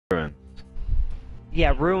Ruins.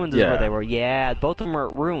 Yeah, ruins is where they were. Yeah, both of them were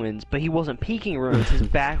at ruins, but he wasn't peeking ruins. His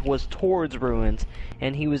back was towards ruins,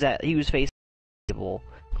 and he was facing people,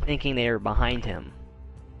 thinking they were behind him.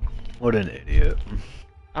 What an idiot.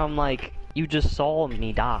 I'm like, you just saw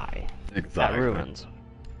me die. Exactly. At ruins.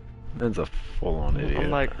 That's a full-on idiot.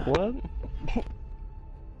 I'm like, what?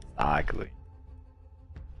 Exactly.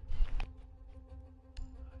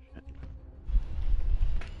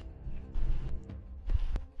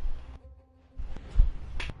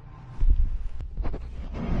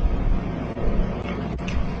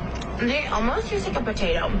 They almost taste like a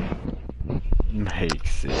potato.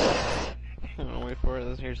 Makes it. Oh, wait for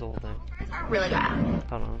it. Here's the whole thing. Fries are really good.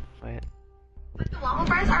 Hold on, wait. The waffle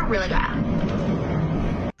fries are really good.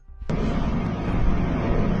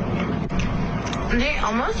 They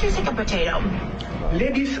almost taste like a potato.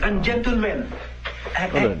 Ladies and gentlemen,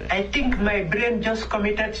 I think my brain just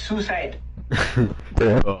committed suicide.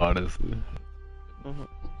 Honestly.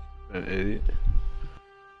 An idiot.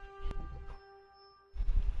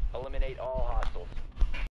 Eliminate all hostiles.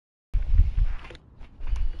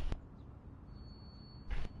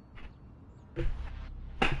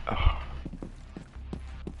 Oh.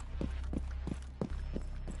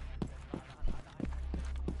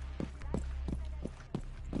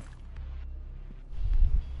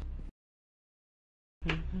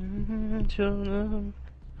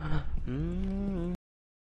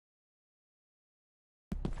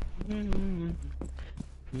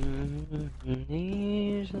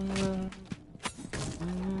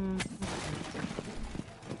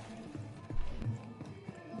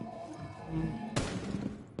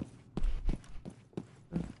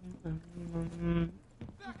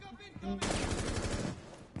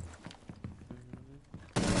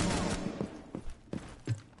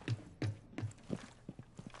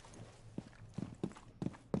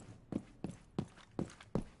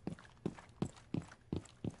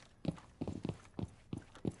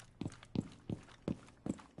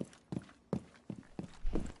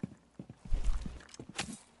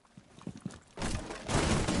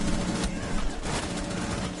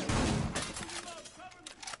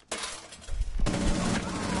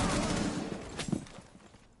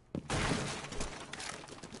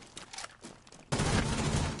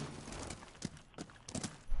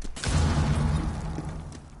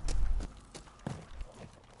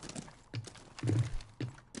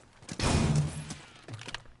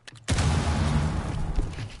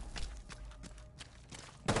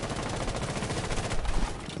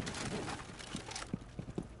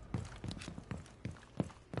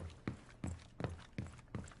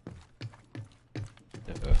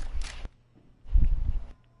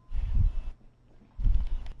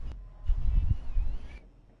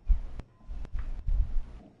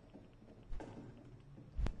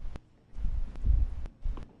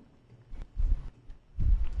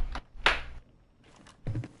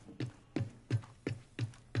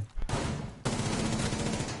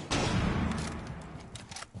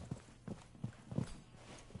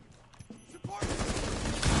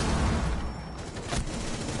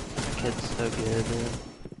 Kid's so good, dude.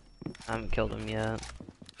 I haven't killed him yet.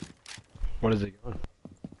 What is he going?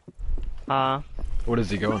 What is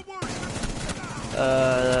he going?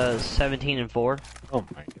 17 and 4. Oh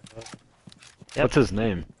my god. Yep. What's his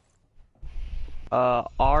name?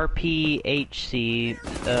 RPHC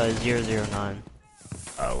 009.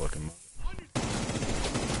 I'll look him up.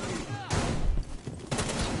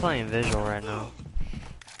 He's playing visual right now.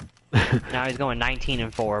 Now he's going 19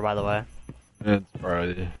 and 4, by the way. It's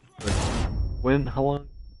probably. When? How long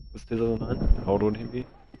was 2009? How old would he be?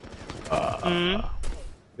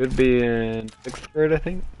 Could be in 6th grade, I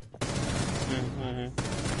think.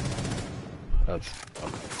 That's.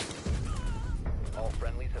 All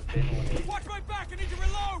friendlies have been eliminated. Watch my back, I need to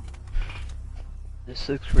reload! The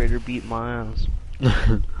 6th grader beat my ass.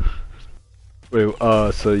 Wait,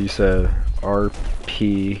 so you said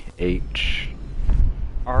RPH.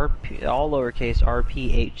 RP, all lowercase,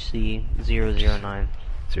 RPHC 009.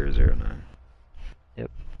 009. Yep.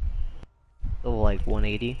 Level like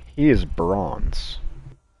 180. He is bronze.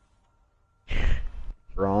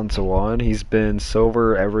 Bronze 1. He's been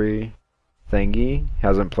silver every thingy.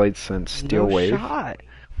 Hasn't played since Steel No Wave. shot.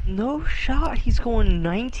 No shot. He's going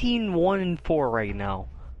 19, 1, and 4 right now.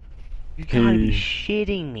 You gotta be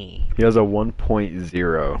shitting me. He has a 1.0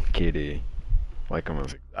 KD. Like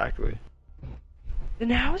almost exactly. Then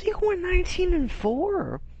how is he going 19 and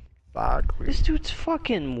 4? Exactly. This dude's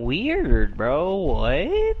fucking weird, bro.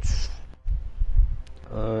 What?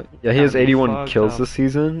 Yeah, he has Got me 81 fucked kills up. this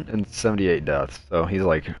season and 78 deaths, so he's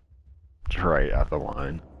like right at the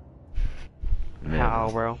line. Man. How,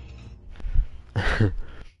 bro?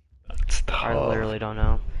 tough. I literally don't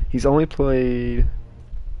know. He's only played.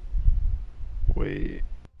 Wait,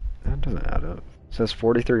 that doesn't add up. It says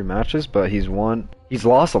 43 matches, but he's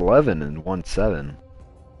lost 11 and won 7.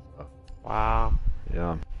 Wow.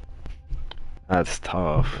 Yeah. That's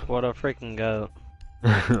tough. What a freaking goat.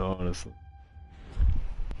 Honestly.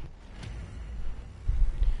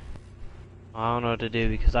 I don't know what to do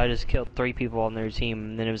because I just killed 3 people on their team,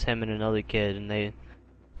 and then it was him and another kid, and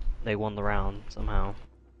they won the round somehow.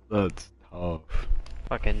 That's tough.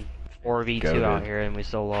 Fucking 4v2 Goated. out here, and we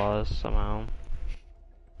still lost somehow.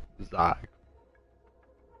 Zach.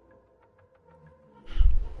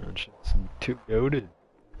 That shit's too goated.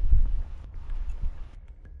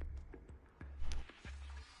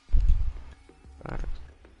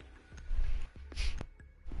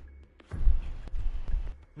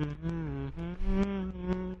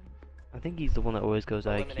 I think he's the one that always goes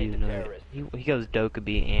IQ. Eliminate the No, terrorist. he goes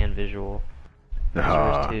Dokkaebi and visual. Those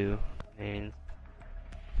are his 2 mains.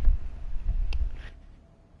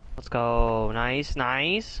 Let's go. Nice,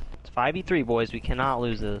 nice. It's 5v3, boys. We cannot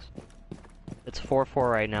lose this. It's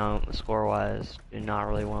 4-4 right now, score-wise. Do not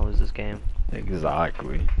really want to lose this game.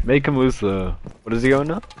 Exactly. Make him lose the. What is he going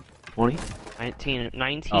now? 20?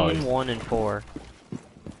 19, 1, and 4.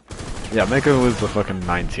 Yeah, make him lose the fucking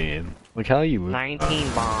 19. Like how you lose.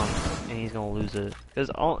 19 bombs, and he's gonna lose it.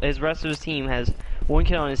 Because his rest of his team has 1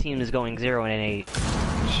 kid on his team is going 0 and 8.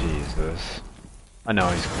 Jesus. I know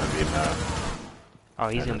he's gonna be mad. Oh,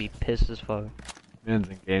 he's gonna be pissed as fuck. Man's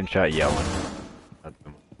in game chat yelling at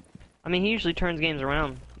them. I mean, he usually turns games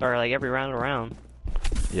around, or like every round around.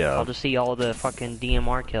 Yeah. I'll just see all the fucking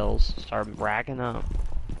DMR kills start racking up.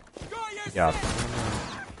 Yeah.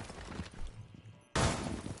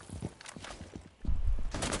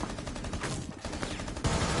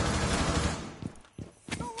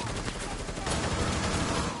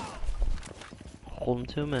 Hold him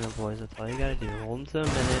to a minute, boys. That's all you gotta do. Hold him to a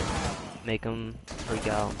minute. Make him freak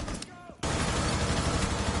out.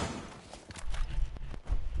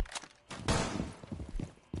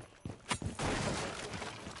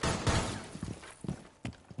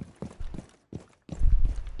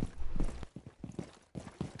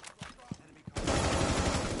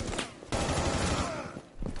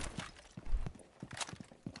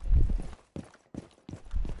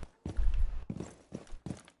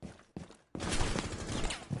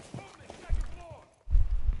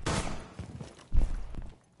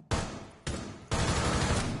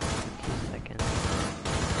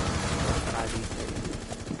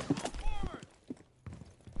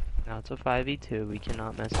 Now it's a 5v2, we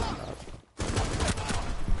cannot mess this up.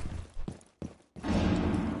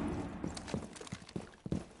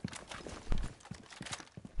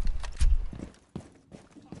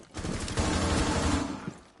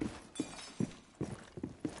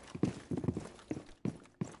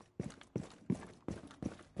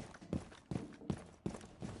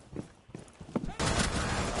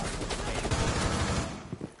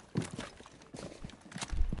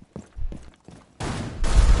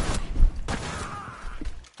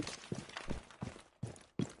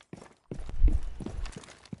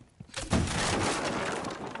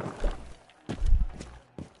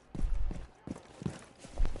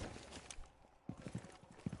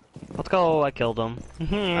 Let's go, I killed him.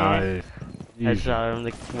 I Headshot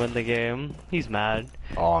him to win the game. He's mad.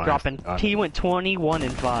 honest, Dropping, he went 21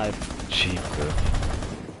 and 5. Jesus.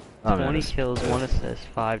 20 kills, 1 assist,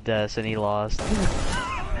 5 deaths, and he lost.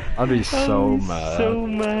 I'd be so he's mad. So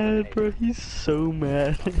mad, bro. He's so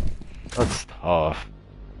mad. That's tough.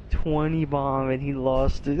 20 bomb and he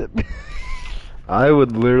lost it. I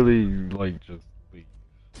would literally like just leave.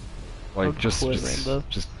 Like I'll just quit, Rainbow.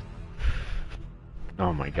 just.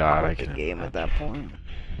 Oh my god, I the can't. game at that point.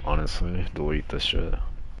 Honestly, delete this shit.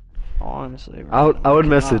 Honestly, I would I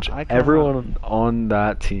message cannot- everyone on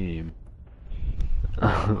that team.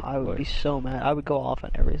 I would be so mad. I would go off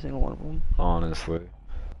on every single one of them. Honestly.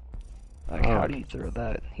 Like, how do you throw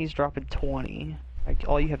that? He's dropping 20. Like,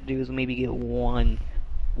 all you have to do is maybe get one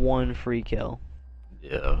free kill.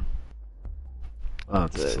 Yeah.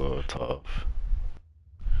 That's That's it. so tough.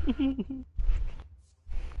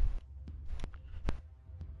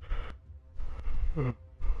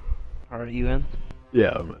 Alright, you in?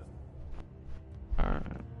 Yeah, man. Alright.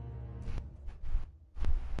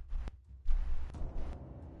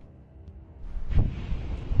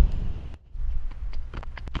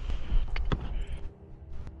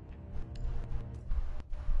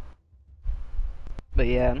 But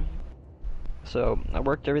yeah, so I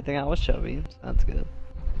worked everything out with Chubby, so that's good.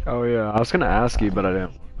 Oh yeah, I was gonna ask you, but I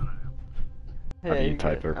didn't. How do you you're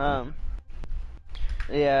type good.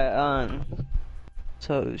 it? Yeah,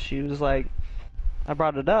 so she was like, I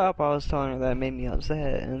brought it up. I was telling her that it made me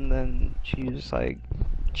upset, and then she was like,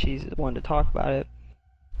 she wanted to talk about it.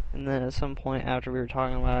 And then at some point after we were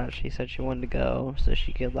talking about it, she said she wanted to go so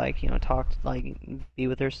she could, like, you know, talk, like, be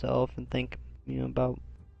with herself and think, you know, about.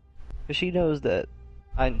 Because she knows that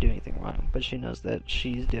I didn't do anything wrong, but she knows that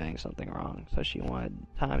she's doing something wrong, so she wanted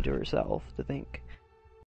time to herself to think.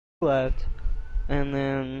 Left, and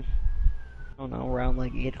then I don't know, around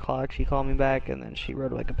like 8 o'clock she called me back, and then she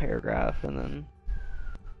wrote like a paragraph, and then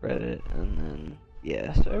read it, and then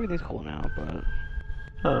yeah, so everything's cool now,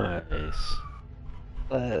 Nice.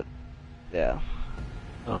 but yeah,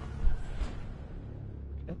 Oh.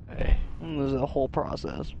 Okay. it was a whole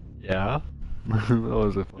process. Yeah. That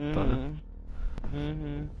was a fun time.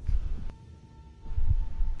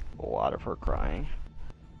 A lot of her crying.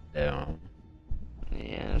 Yeah.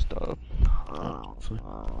 Yeah, stuff.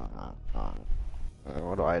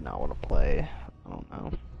 What do I not want to play? I don't know.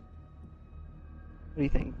 What do you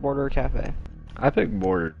think? Border or Cafe? I picked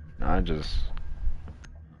Border. I just.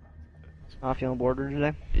 Not feeling Border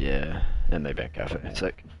today? Yeah. And they bet Cafe.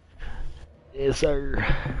 Sick. Yes, sir.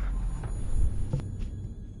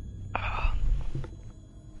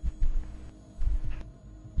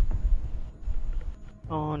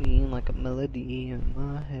 Sawing like a melody in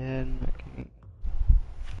my head. And I can't.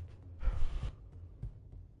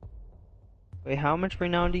 Wait, how much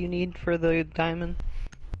renown do you need for the diamond?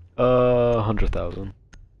 100,000.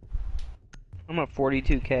 I'm at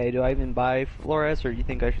 42k. Do I even buy Flores, or do you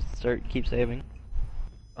think I should keep saving?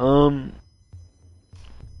 Well,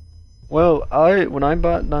 when I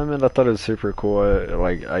bought Diamond, I thought it was super cool.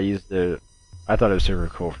 I used it. I thought it was super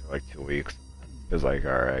cool for like 2 weeks. It was like,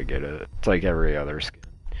 alright, I get it. It's like every other skin.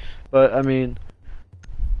 But I mean,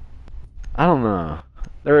 I don't know.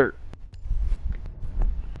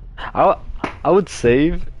 I would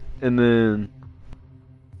save and then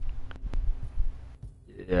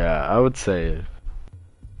yeah, I would save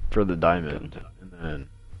for the diamond and then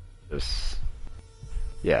just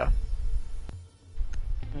yeah.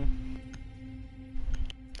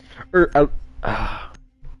 Or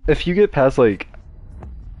if you get past like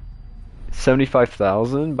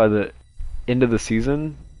 75,000 by the end of the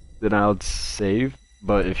season, then I would save.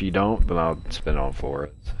 But if you don't, then I'll spend on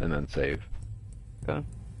Flores and then save. Okay.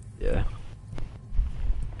 Yeah.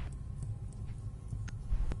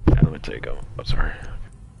 Let me take them. Oh, sorry.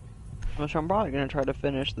 Which I'm probably gonna try to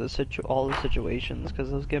finish all the situations because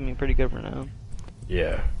those give me pretty good renown.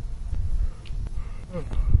 Yeah.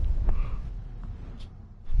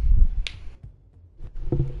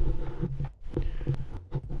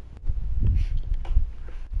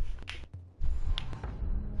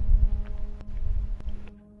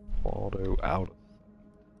 Auto out.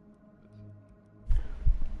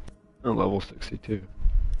 Level 62.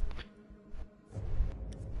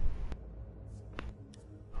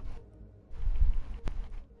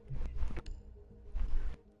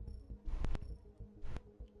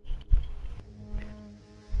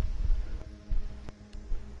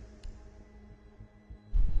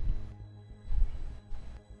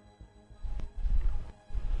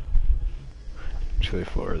 Actually,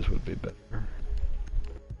 Flores would be better.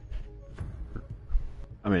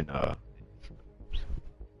 I mean,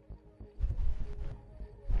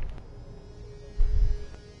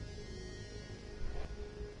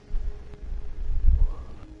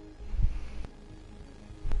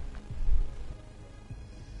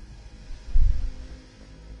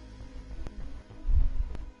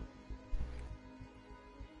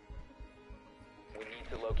 We need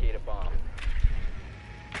to locate a bomb.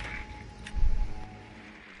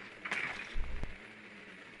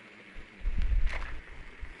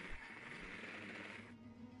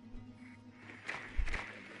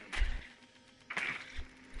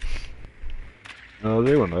 oh,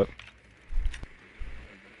 they went up.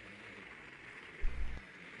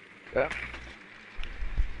 Yeah.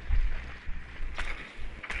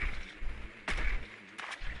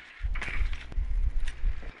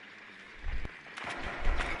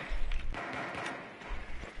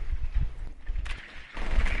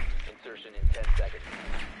 Insertion in 10 seconds.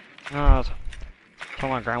 Oh, I was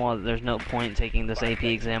telling my grandma that there's no point taking this AP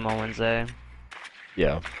exam on Wednesday.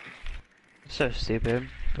 Yeah. So stupid.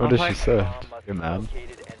 What did she say? You're mad?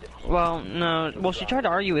 Well, no. Well, she tried to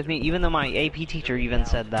argue with me, even though my AP teacher even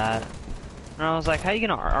said that. And I was like, how are you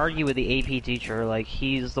gonna argue with the AP teacher? Like,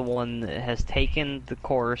 he's the one that has taken the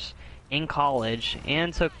course in college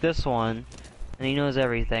and took this one, and he knows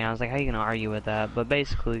everything. I was like, how are you gonna argue with that? But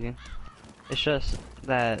basically, it's just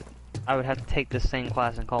that I would have to take this same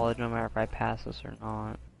class in college no matter if I pass this or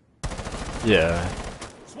not. Yeah.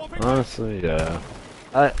 Honestly, yeah.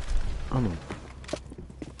 I don't know.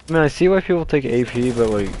 I mean, I see why people take AP, but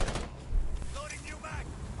like,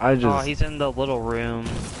 I just. Oh, he's in the little room,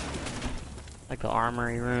 like the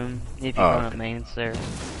armory room. If you go up mains there.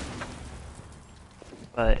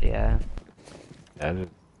 But yeah. Yeah,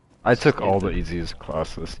 I took all the easiest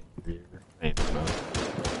classes this year. I ain't gonna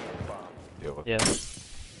deal with Yeah.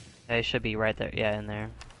 Yeah, he should be right there. Yeah, in there.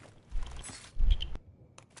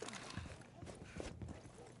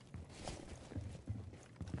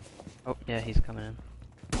 Oh, yeah, he's coming in.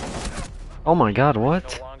 Oh my god,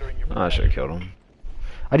 what? Oh, I should have killed him.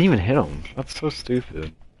 I didn't even hit him. That's so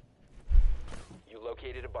stupid. You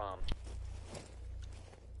located a bomb.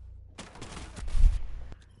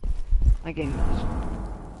 My game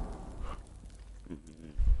is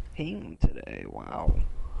ping today. Wow.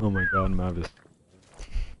 Oh my god, Mavis.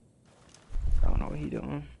 I don't know what he's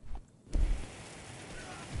doing.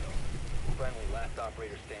 Friendly, last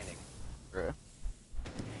operator standing. Bruh.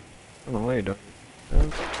 I don't know why you don't.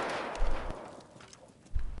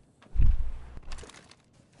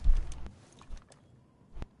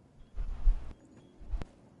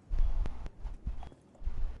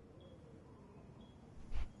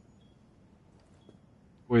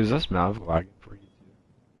 Wait, is this Mav lagging for you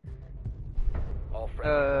too? All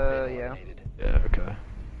friendlies have been Yeah. eliminated. Yeah, okay.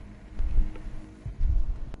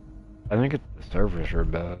 I think the servers are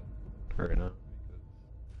bad right now because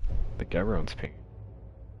I think everyone's pinging.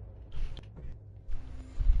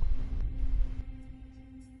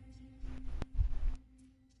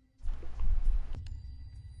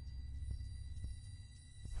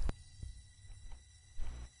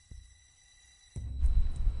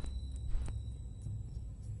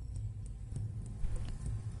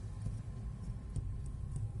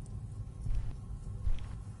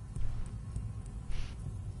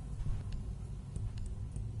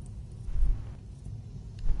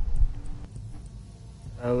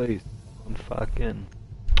 At least one fucking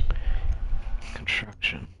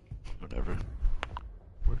construction, whatever.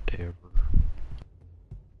 Whatever.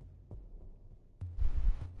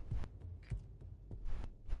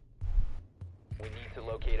 We need to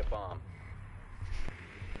locate a bomb.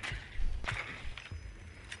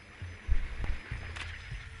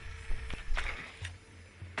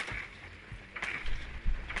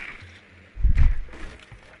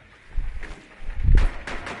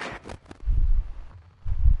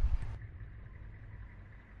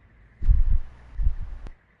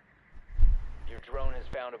 Your drone has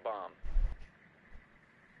found a bomb.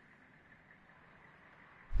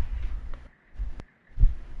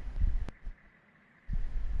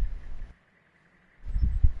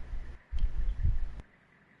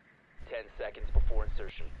 Seconds before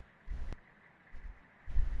insertion.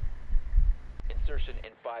 Insertion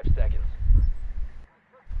in 5 seconds.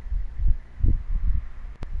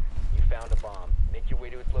 You found a bomb. Make your way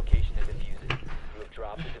to its location and defuse it. You have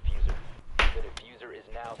dropped the diffuser. The diffuser is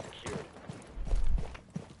now secured.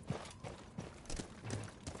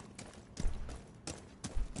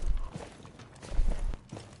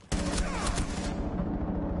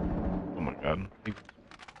 Oh my god.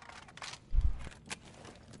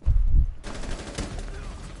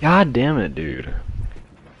 God damn it, dude.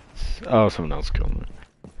 Oh, someone else killed me.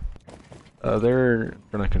 They're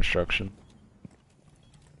in a construction.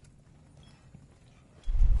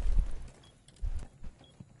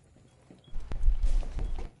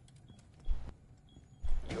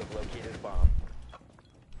 You have located a bomb.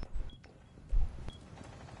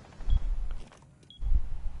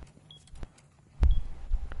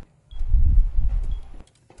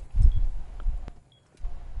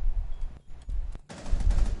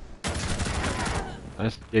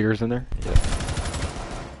 Nice. Jaeger's in there? Yeah.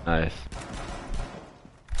 Nice.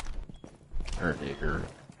 Or Jaeger.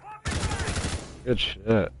 Good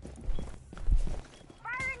shit.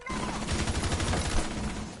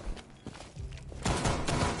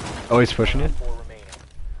 Oh, he's pushing it? 4 remaining.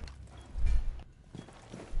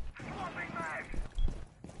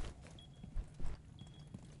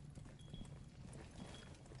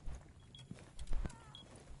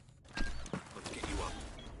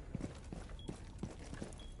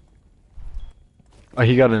 Oh,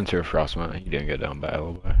 he got into a frostmount. He didn't get down by a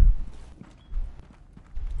little bit.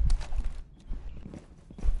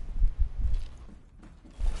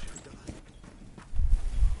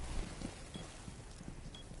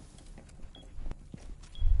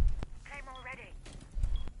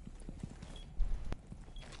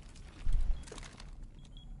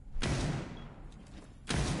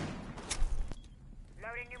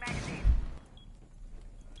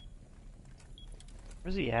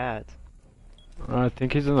 Where's he at? I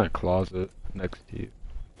think he's in that closet next to you.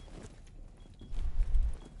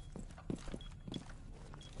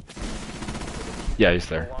 Yeah, he's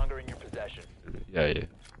No there. longer in your possession. Yeah, yeah.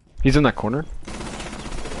 He's in that corner.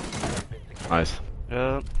 Nice.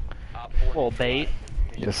 Yep. Op 4 Little bait.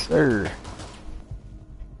 Yes, sir.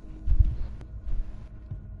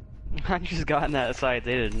 I just got in that site.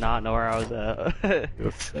 They did not know where I was at.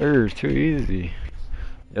 Yes, sir. Too easy.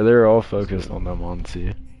 Yeah, they're all focused on them on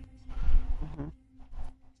C.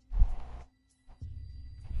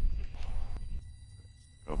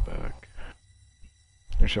 Go back.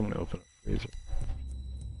 Actually, I'm gonna open a freezer.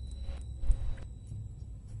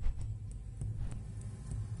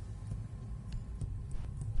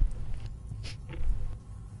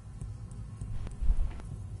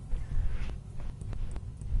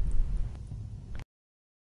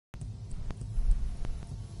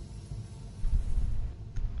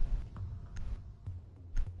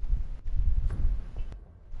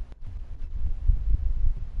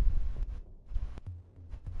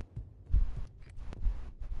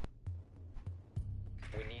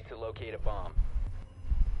 We need to locate a bomb.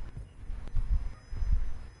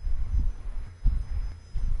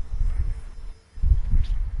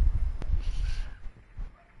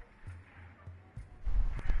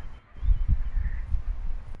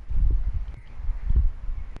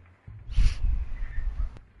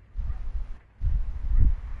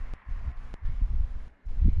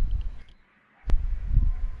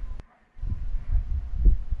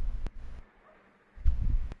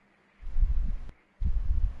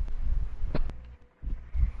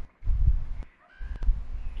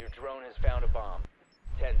 Your drone has found a bomb.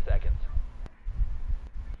 10 seconds.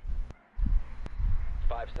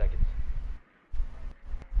 5 seconds.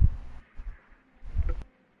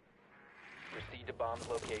 Proceed to bomb's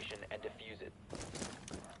location and defuse it.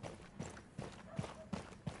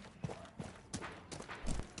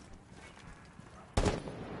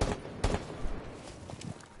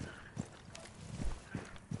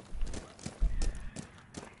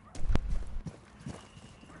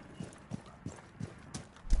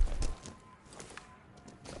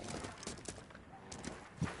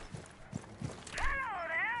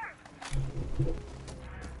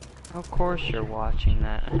 Of course you're watching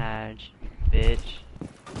that, Hadge, bitch.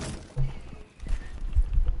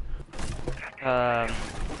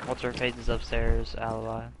 What's her face is upstairs,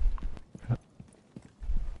 Alibi.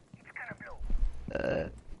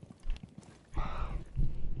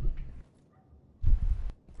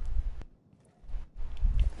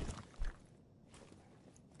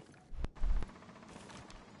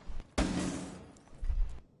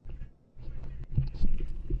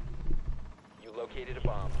 You located a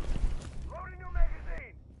bomb.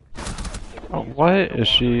 Oh, what is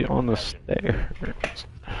she on the stairs?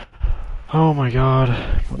 Oh my god.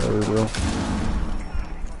 Whatever, bro.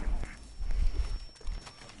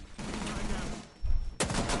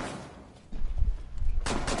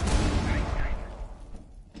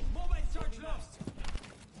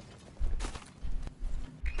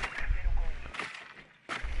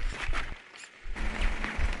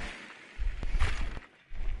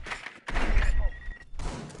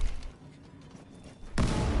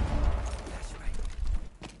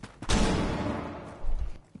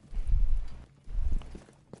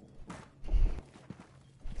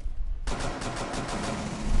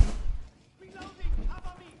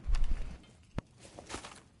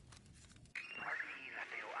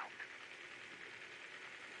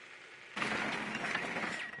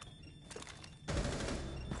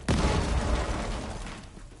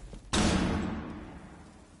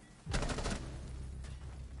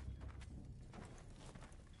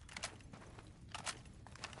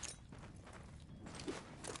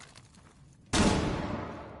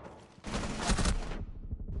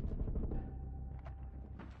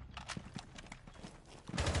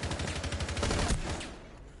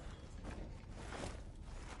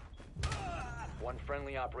 One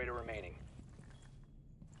friendly operator remaining.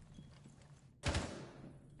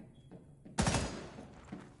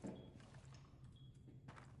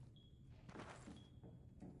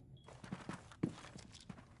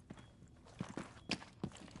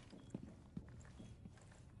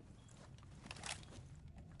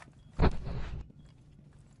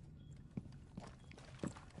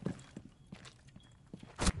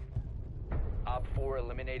 Op 4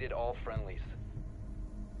 eliminated all friendlies.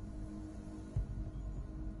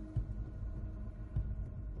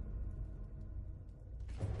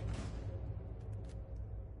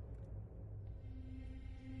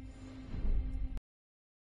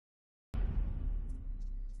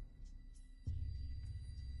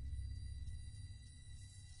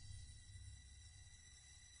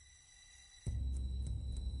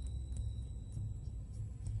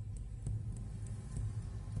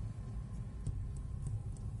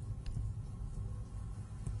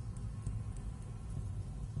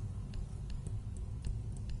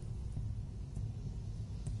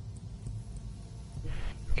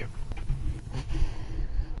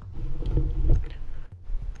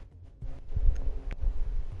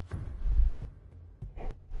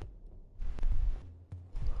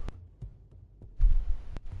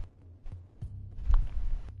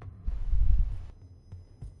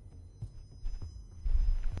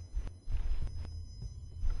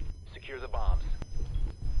 Secure the bombs.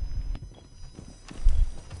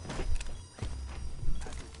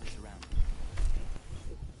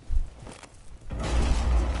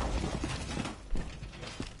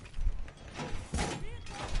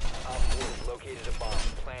 Op 4 has located a bomb.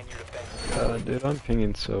 Plan your defense. God, dude, I'm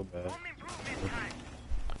pinging so bad.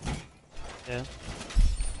 Yeah.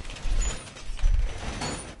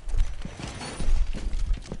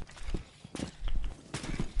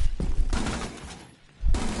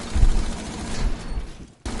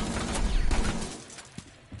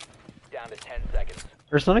 Down to 10 seconds.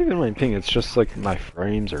 It's not even my ping, it's just like my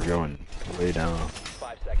frames are going way down.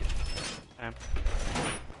 5 seconds. Okay.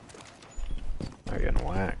 I'm getting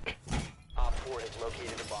whack. Op 4 has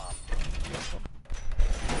located a bomb.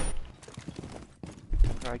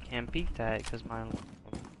 I can't peek that because my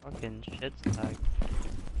fucking shit's lagged.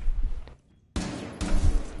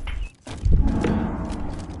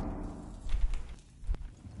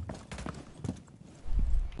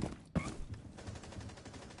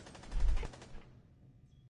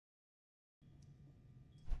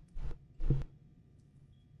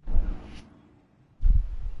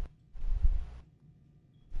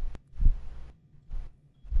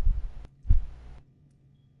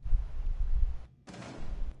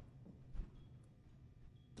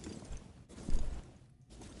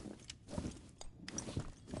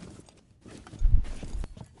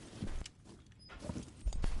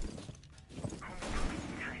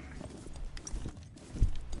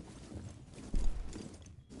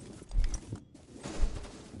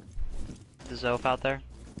 The Zof out there?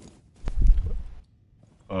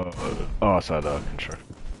 Outside the construction.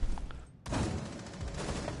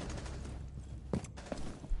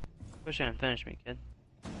 Push in and finish me, kid.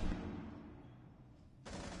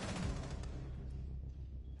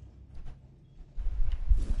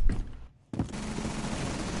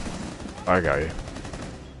 I got you.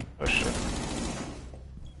 Oh shit.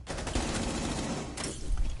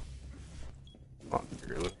 Oh,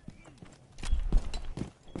 really?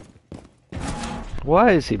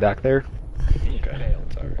 Why is he back there? Okay,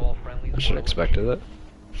 that's alright. All friendlies I should have expected it.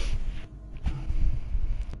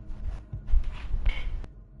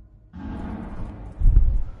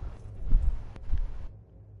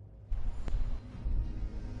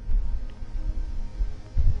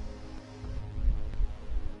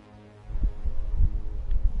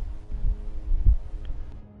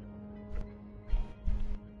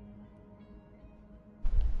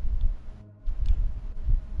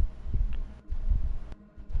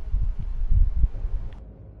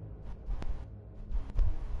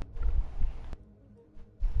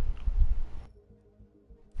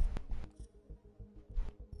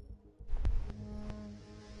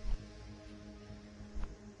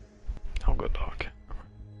 I'll go talk.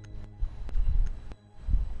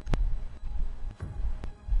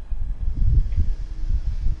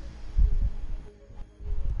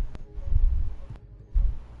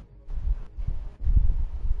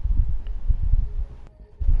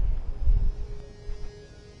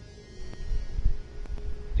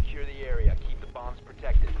 Secure the area. Keep the bombs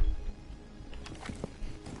protected.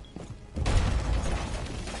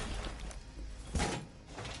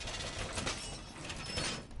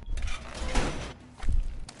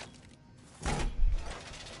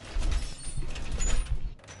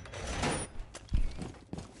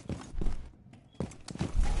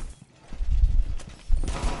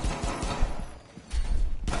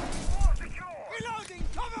 Reloading!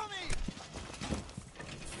 Cover me!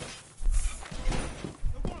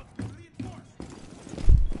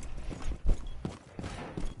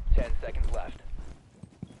 10 seconds left.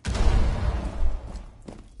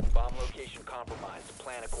 Bomb location compromised.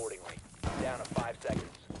 Plan accordingly. Down to 5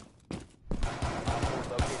 seconds. Op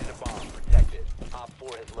 4 located a bomb. Protect it. Op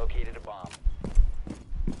 4 has located a bomb.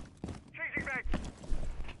 Changing back!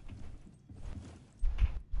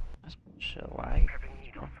 That's shit lag. Having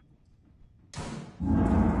needles.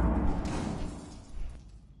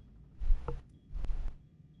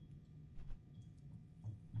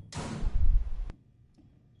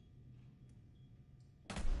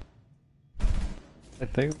 I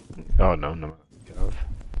think. Oh no, no. Get off.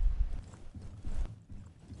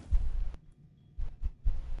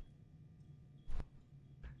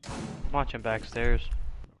 I'm watching backstairs.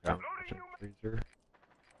 Okay, I'm watching freezer.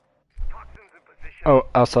 Toxins in position. Oh,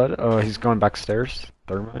 outside. Oh, he's going backstairs.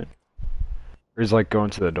 Thermite. Or he's like going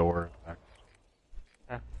to the door. Back.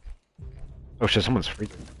 Yeah. Oh shit, someone's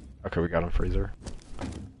freezing. Okay, we got him freezer.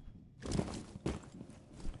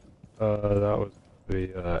 That was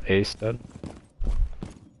the Ace dead.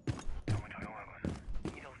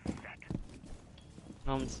 Needles set.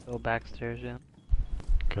 I'm still backstairs, yeah.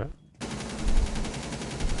 Okay.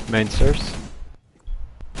 Main stairs.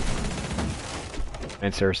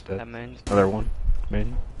 Main stairs dead. That means Another one.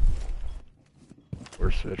 Main.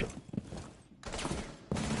 Where's Vigil?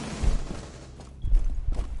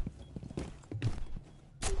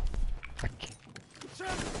 I can't.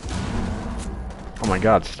 Oh my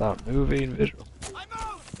god, stop moving, Vigil.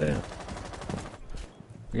 Damn.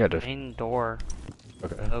 We got to. main door.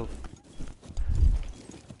 Okay. Oh.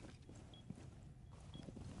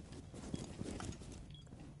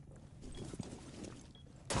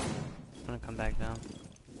 I'm gonna come back down.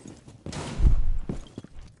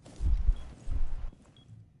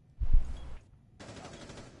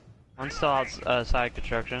 I'm still outside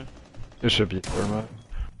construction. It should be thermite.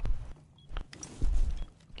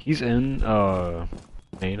 He's in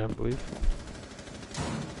main, I believe.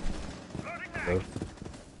 Both.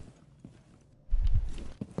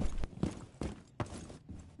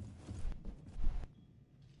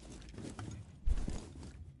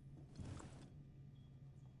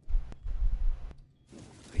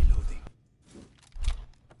 Reloading.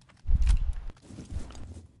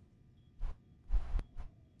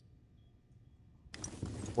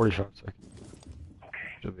 45 seconds.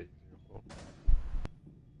 Should be.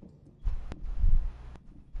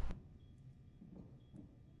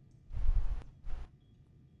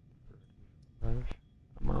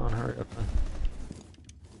 Come on, hurry up. Man.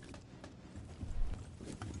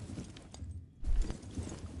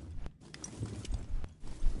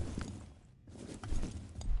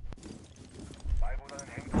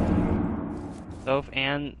 Soph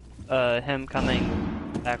and him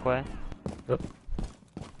coming back way. Yep.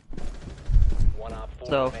 One op 4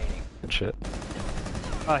 So- remaining. Good shit.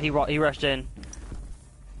 He rushed in.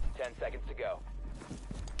 10 seconds to go.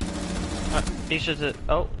 He should.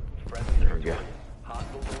 Oh, Friendly There we go.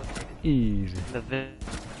 hostiles eliminated. Easy. the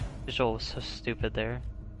visual was so stupid there.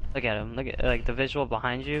 Look at him. Look at like the visual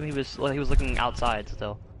behind you. He was looking outside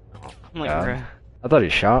still. I'm like, God. bruh. I thought he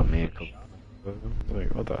shot me.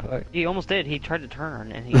 Like, what the heck? He almost did. He tried to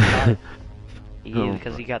turn and he shot you Oh,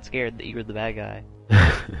 because he got scared that you were the bad guy.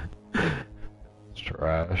 It's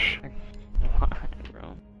trash. Why,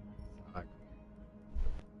 bro?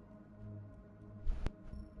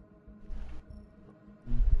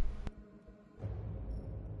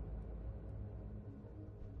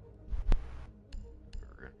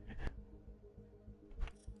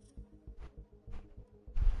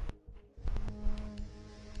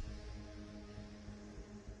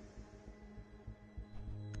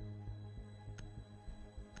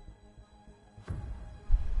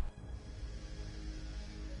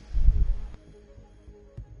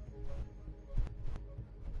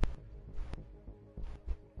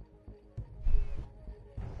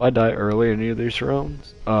 If I die early in any of these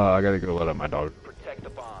rounds, I gotta go let out my dog. Protect the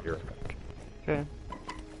bomb. Be right back. Okay.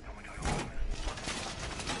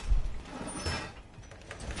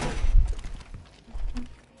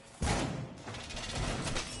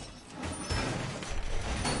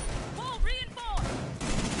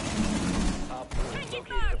 Op 4 has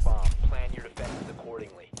located a bomb. Plan your defenses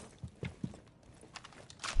accordingly.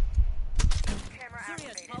 Camera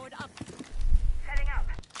Sirius activated. powered up. Setting up.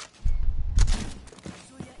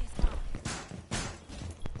 Surya is down.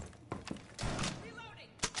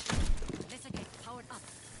 Reloading. Desiccate powered up.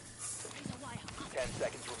 Razor wire up. 10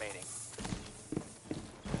 seconds remaining.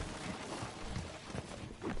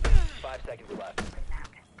 5 seconds left.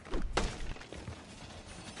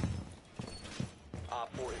 Op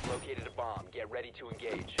 4 has located a bomb. Get ready to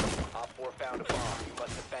engage. Op 4 found a bomb. You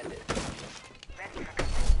must defend it.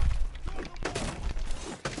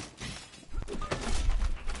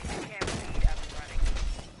 Cam feed up and running.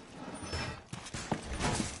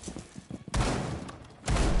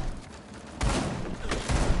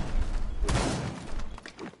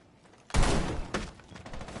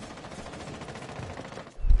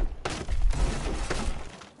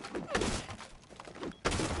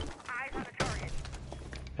 Eyes on the target.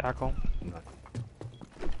 Jackal.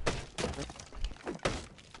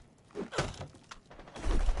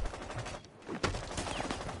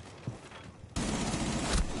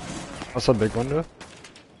 What's a big window?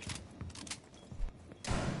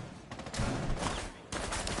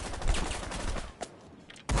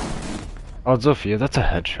 Oh, Zofia, that's a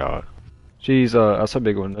headshot. She's, that's a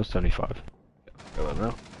big window, 75. Go let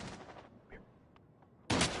know.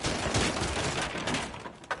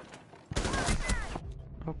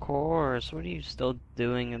 Of course. What are you still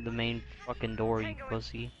doing at the main fucking door, you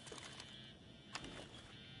pussy?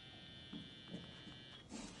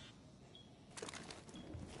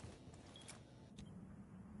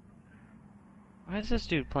 Why is this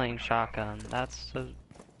dude playing shotgun? That's so...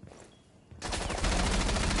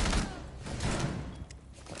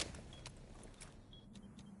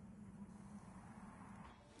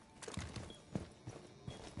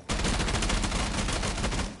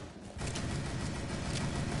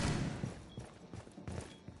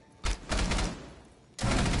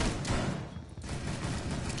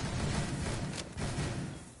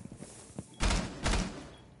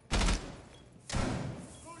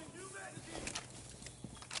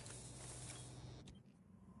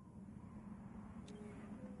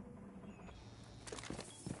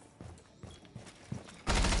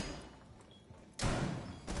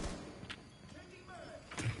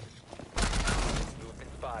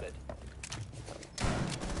 ahead.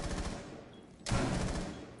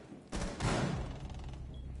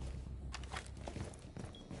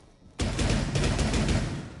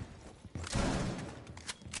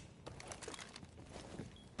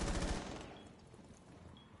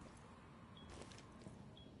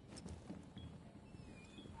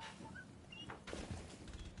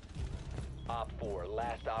 Op 4,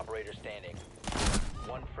 last operator standing.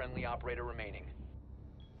 One friendly operator remaining.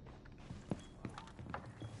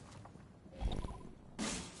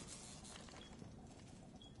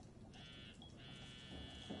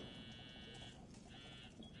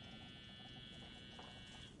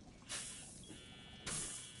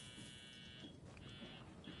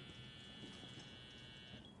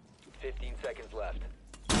 Fifteen seconds left.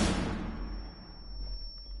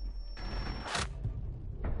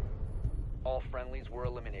 All friendlies were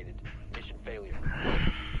eliminated. Mission failure.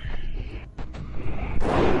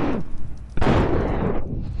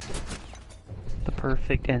 The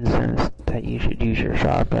perfect instance that you should use your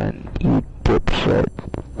shotgun, you dipshit.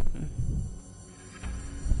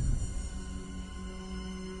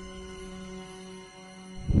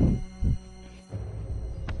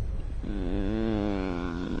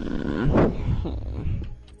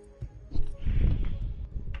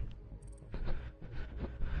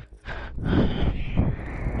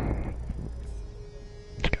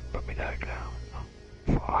 Put me back down.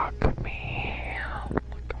 Fuck me. Oh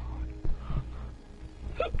my god.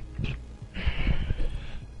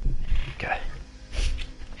 Okay.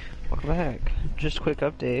 Welcome back. Just a quick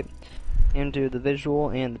update into the visual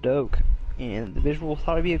and the doke. And the visual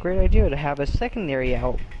thought it'd be a great idea to have a secondary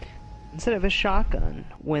out instead of a shotgun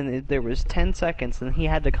when there was 10 seconds and he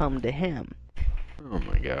had to come to him. Oh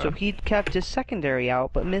my god. So he kept his secondary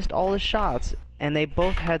out but missed all his shots, and they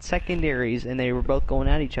both had secondaries and they were both going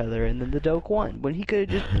at each other, and then the doke won when he could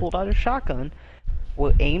have just pulled out his shotgun,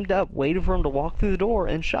 aimed up, waited for him to walk through the door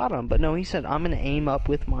and shot him. But no, he said, I'm gonna aim up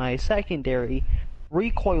with my secondary,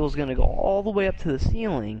 recoil's gonna go all the way up to the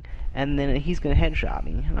ceiling, and then he's gonna headshot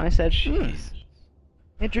me. And I said,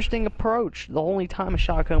 interesting approach. The only time a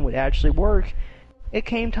shotgun would actually work, it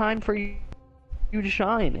came time for you to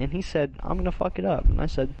shine. And he said, I'm gonna fuck it up. And I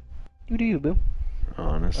said, you do you, boo.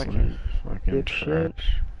 Honestly, fucking dipshit.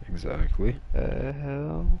 trash. Exactly.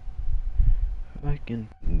 Hell. Fucking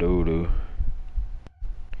dodo.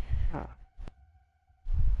 Ah.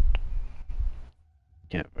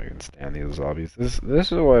 Can't fucking stand these zombies. This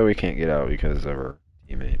is why we can't get out, because of our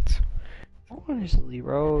teammates. Honestly,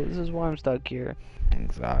 bro, this is why I'm stuck here.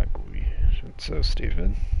 Exactly. It's so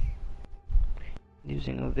stupid.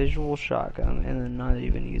 Using a visual shotgun and then not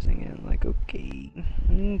even using it. Like, okay.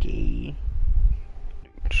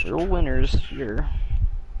 We're winners here.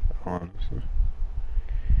 Honestly.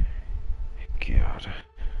 God.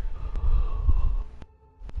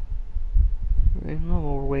 And while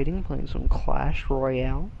we're waiting, playing some Clash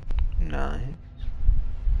Royale. Nice.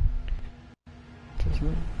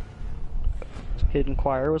 Hidden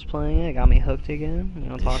Choir was playing it, got me hooked again. You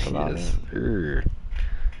know, talk about Yes, it. sir.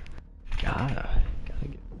 Gotta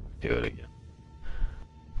do it again.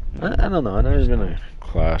 I don't know, I've never been a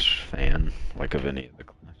Clash fan, like, of any of the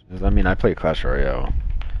Clashes. I mean, I play Clash Royale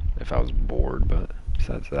if I was bored, but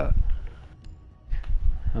besides that,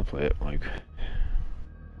 I play it like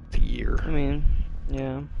once a year. I mean,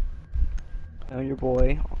 yeah. You know, your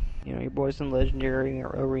boy's in Legendary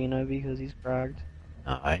Arena because he's cracked.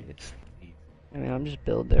 Nice. I mean, I'm just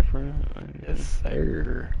built different. I mean, Yes,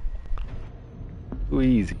 sir. Too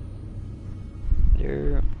easy.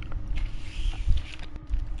 You're...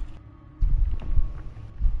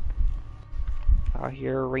 Out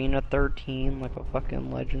here, Arena 13, like a fucking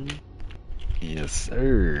legend. Yes,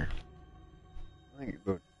 sir. I think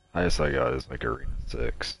the highest I got is like Arena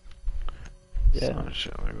 6. Yeah. Some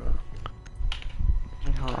shit like that.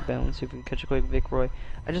 Hot balance, so we can catch a quick Vic Roy.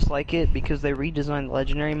 I just like it because they redesigned the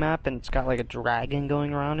Legendary map and it's got like a dragon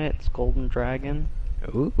going around it. It's Golden Dragon.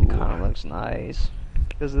 Ooh. Kinda looks nice.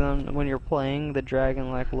 Because then when you're playing, the dragon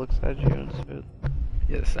like looks at you and it's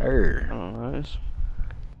Yes, sir. nice.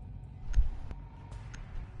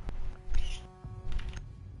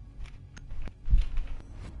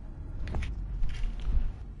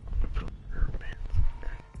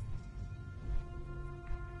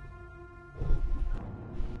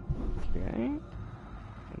 Okay.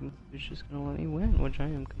 It's just gonna let me win, which I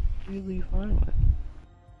am completely fine with.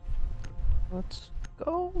 Let's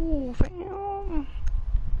go, fam!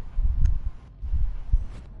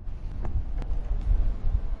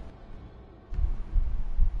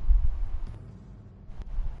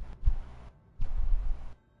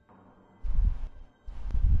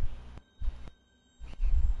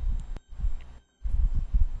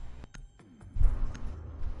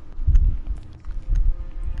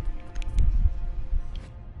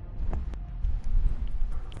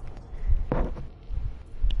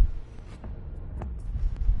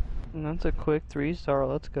 That's a quick 3-star.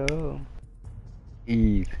 Let's go.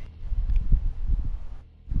 Easy.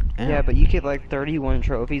 Yeah, but you get like 31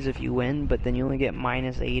 trophies if you win, but then you only get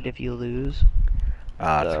 -8 if you lose.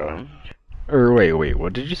 Ah, that's So, fine. Or wait,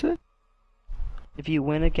 what did you say? if you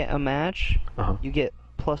win a match, Uh-huh. you get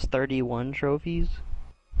plus 31 trophies.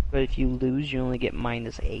 But if you lose, you only get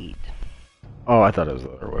 -8. Oh, I thought it was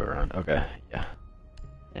the other way around. Okay, yeah.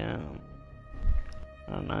 Yeah.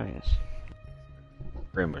 Oh, nice.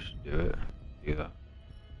 Pretty much do it. Do that.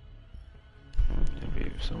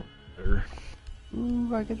 Maybe something better.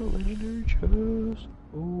 Ooh, I get a legendary chest.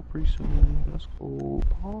 Oh, pretty soon. Let's go.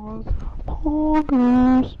 Pause.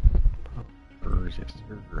 Poggers. Yes,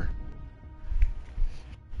 sir.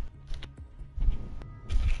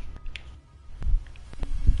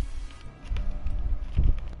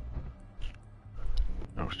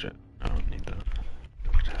 Oh shit, I don't need that.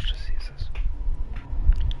 I just use this.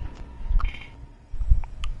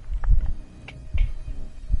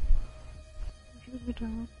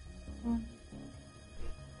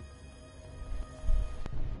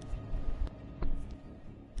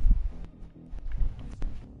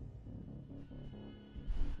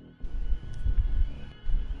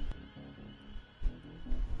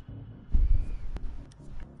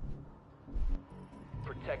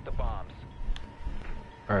 Protect the bombs.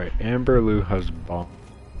 Alright, Amber Lou has bomb.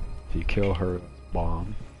 If you kill her, that's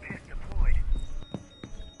bomb.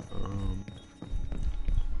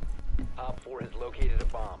 Op 4 has located a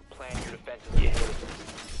bomb. Plan your defenses accordingly.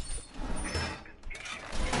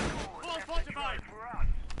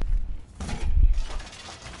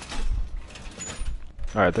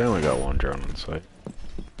 Alright, they only got one drone on site.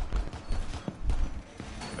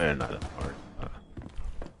 And not that hard.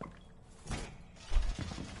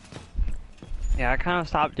 Yeah, I kind of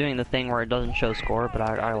stopped doing the thing where it doesn't show score, but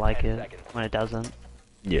I like it when it doesn't.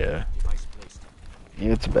 Yeah.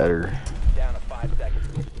 It's better. Down to 5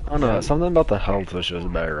 seconds. I don't know, something about the health is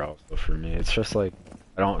just better also for me. It's just like,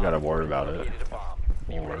 I don't gotta worry about it. Located a bomb.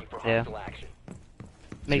 Be ready for Yeah. hostile action.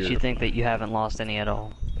 Makes you think that you haven't lost any at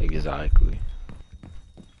all. Exactly.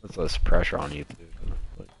 That's less pressure on you too.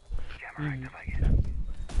 Like,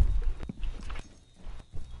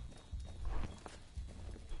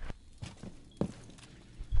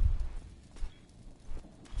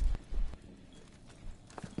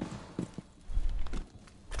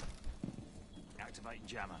 Activating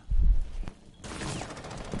jammer.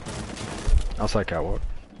 outside catwalk.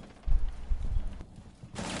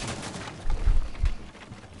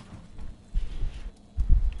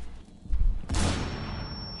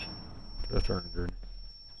 They're throwing a grenade.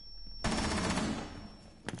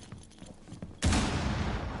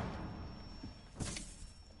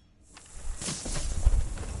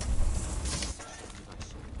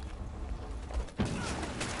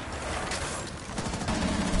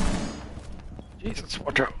 Jesus,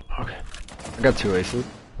 watch out. Okay. I got 2 aces.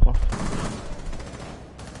 Oh.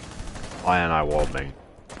 Oh, and I walled me.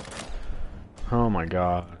 Oh my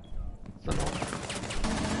god. That's annoying.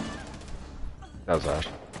 That was Ash.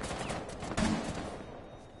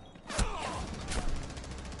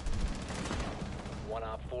 One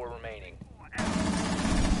Op 4 remaining.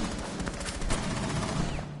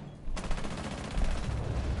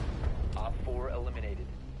 Op 4 eliminated.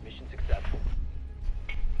 Mission successful.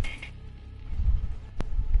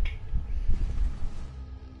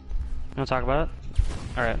 You wanna talk about it?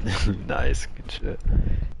 Alright. Nice, good shit.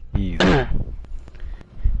 Easy.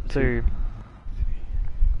 So you're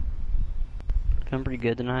feeling pretty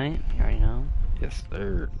good tonight? You already know. Yes,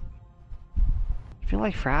 sir. You feel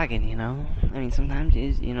like fragging, you know? I mean, sometimes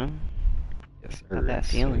you know, Yes, sir. have that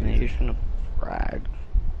feeling that you're just gonna frag.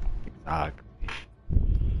 Exactly.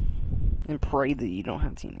 And pray that you don't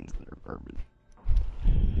have teammates that are garbage.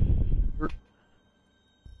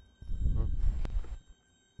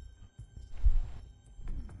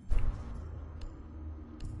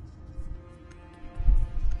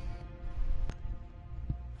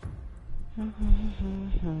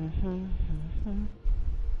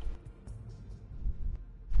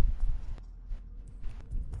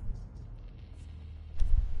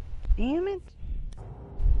 Damn it.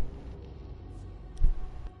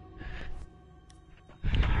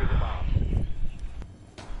 Secure the bombs.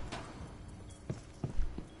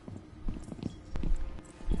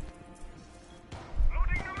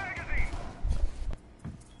 Loading the magazine.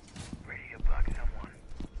 Ready to block someone.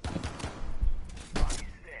 Bomb is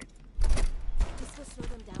set. This will slow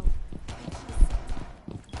them down.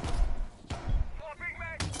 Swapping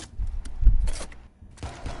mag.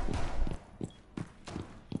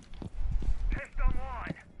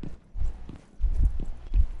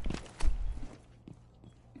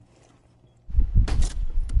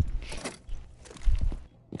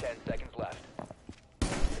 10 seconds left.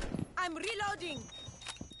 I'm reloading.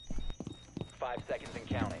 5 seconds and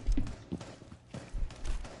counting.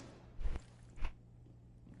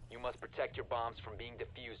 You must protect your bombs from being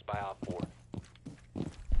defused by Op 4.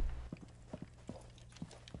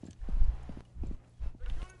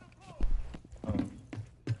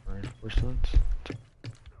 Reinforcements.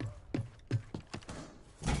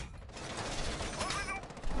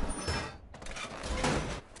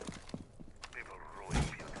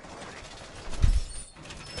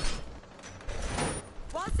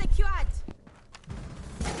 Wall secured.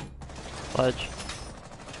 Pledge.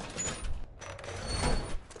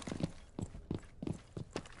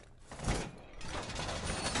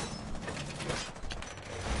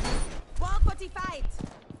 Wall fortified.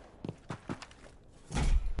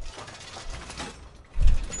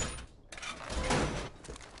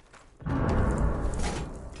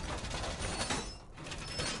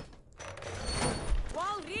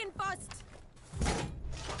 Wall reinforced.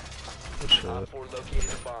 Op 4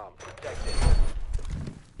 located a bomb. Protect it.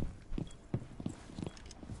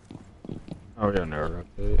 Oh, we got an error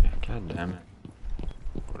update. God damn it.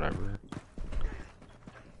 Whatever.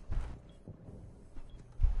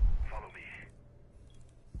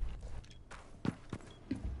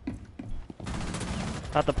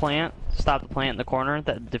 Stop the plant. Stop the plant in the corner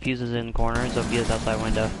that diffuses in corners of the outside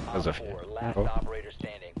window. As Op a 4, last oh. operator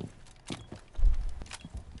standing.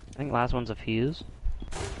 I think last one's a fuse.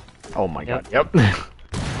 Oh my Yep. god, yep.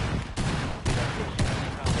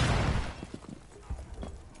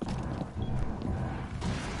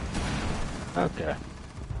 Okay.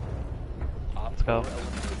 Let's go.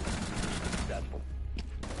 Successful.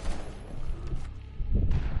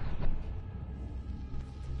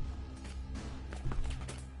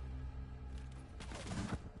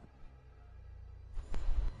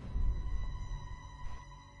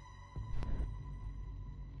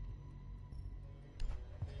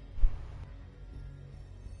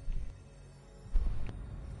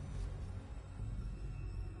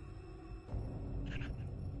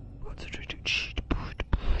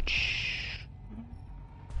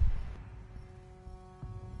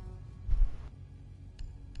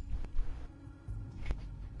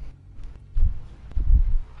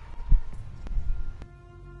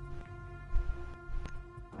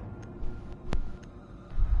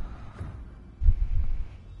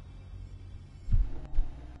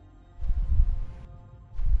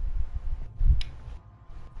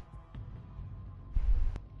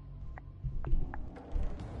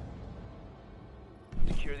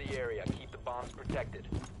 Secure the area. Keep the bombs protected.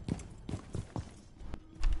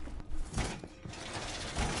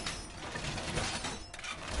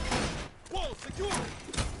 Wall secure.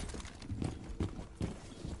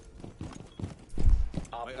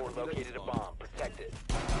 Op 4 located a bomb. Protect it.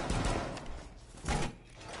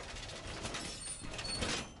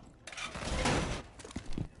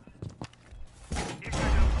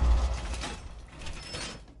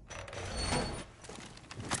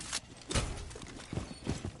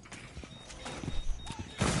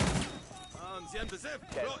 Sie haben besetzt.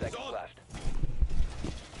 10 seconds left.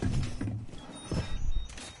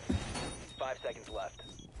 5 seconds left.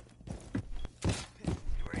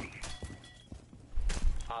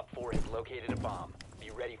 Op 4 has located a bomb. Be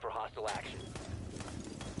ready for hostile action.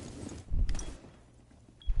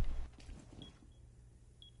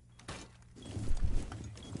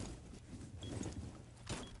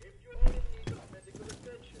 If you are in need of medical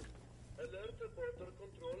attention, alert the border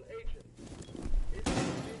control agent. If you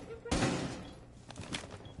need required.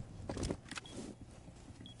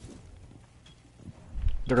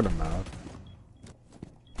 They're gonna mount.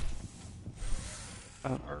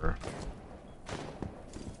 Oh. Or...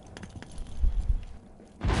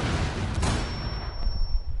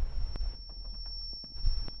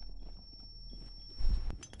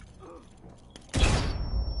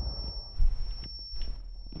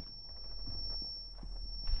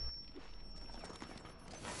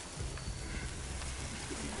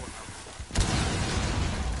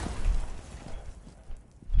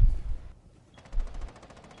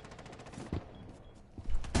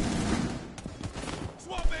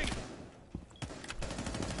 Swapping.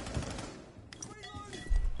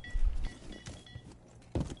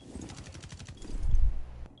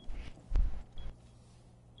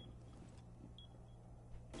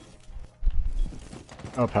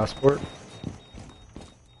 Oh, passport?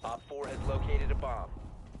 Op 4 has located a bomb.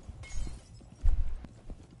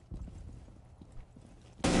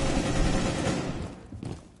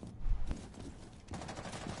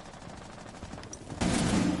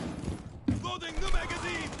 Loading the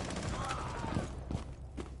magazine.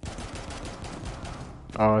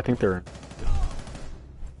 Oh, I think they're...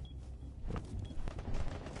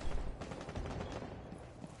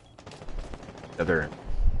 Yeah, they're in.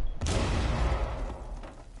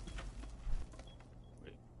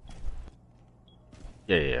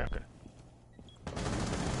 Wait. Yeah, okay.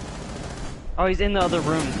 Oh, he's in the other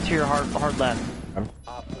room to your hard left.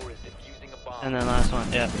 Op 4 is defusing a bomb. And then last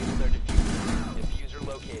one, yeah. Disable their diffuser. Diffuser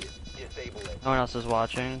located. Disable it. No one else is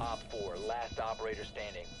watching. Op 4, last operator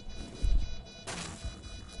standing.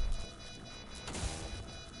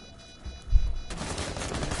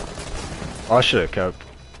 Oh, I should have kept.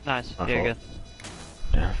 Nice. My Yeah, fault. good.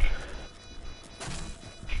 Yeah.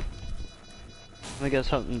 Let me get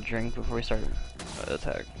something to drink before we start the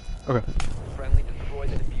attack. Okay. Friendly destroy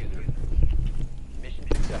the diffuser. Mission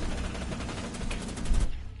successful.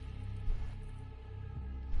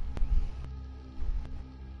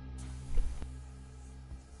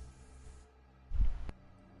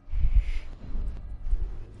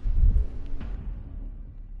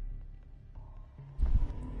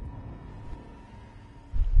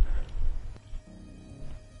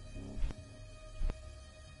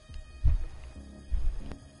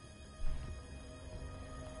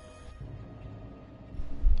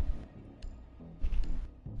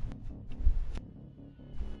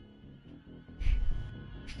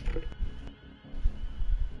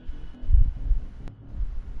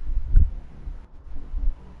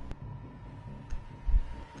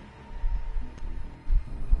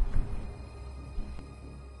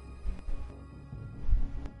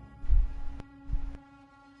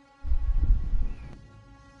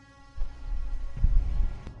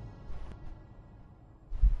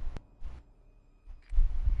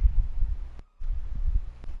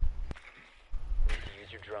 Need to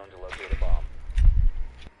use your drone to locate a bomb.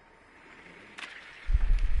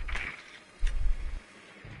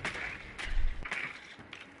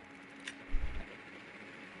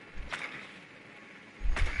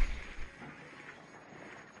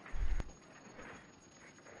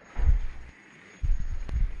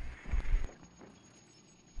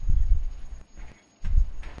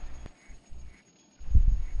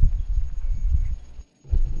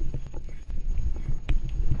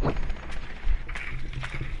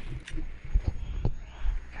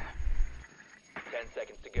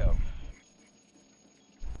 To go.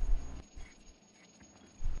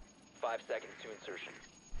 5 seconds to insertion.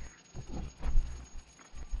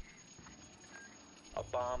 A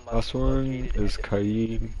bomb must Last be one located is and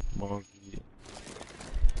Kaid Mongi.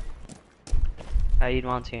 Kaid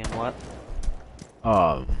Monty and what?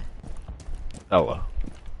 Ella.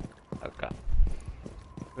 Okay.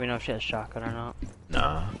 Do we know if she has shotgun or not?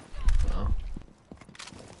 Nah. No.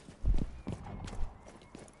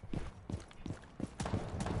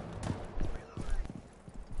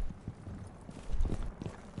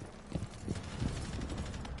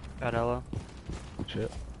 Got Ella.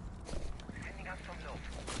 Shit.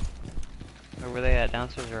 Where were they at?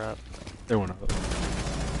 Downstairs or up? They went up.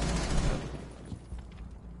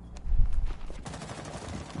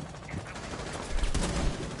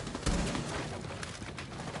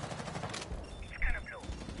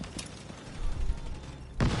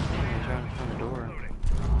 He's running from the door.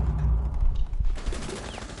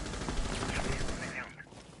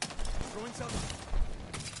 Throwing some.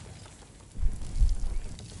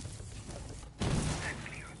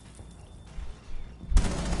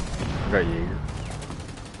 I got Jaeger.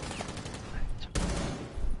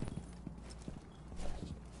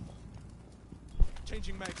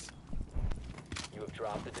 Changing mags. you have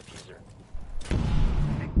dropped the diffuser.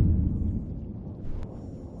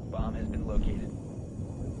 Bomb has been located.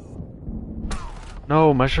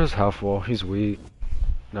 No, Maestro's half wall. He's weak.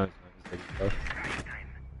 No, he's not. He's taking stuff.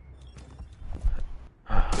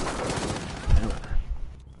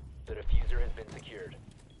 The diffuser has been secured.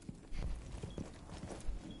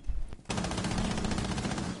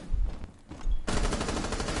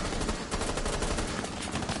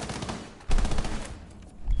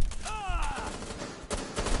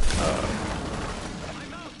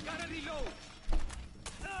 I'm out. Gotta reload.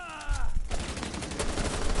 Ah!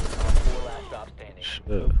 Op 4 last stop standing.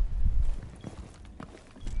 Shit.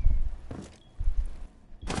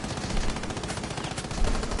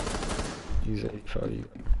 He's 85.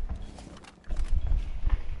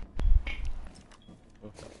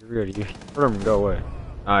 You're ready. You hurt him. Go away.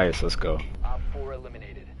 Nice. Let's go. Op 4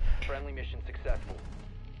 eliminated. Friendly mission successful.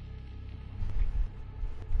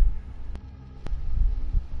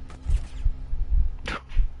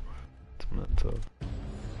 It's mental.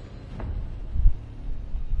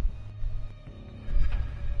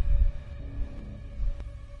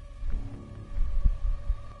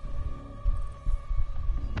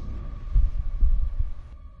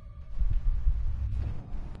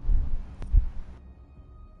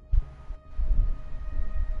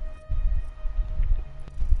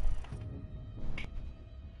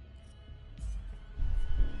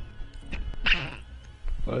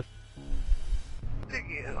 What? Thank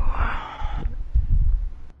you.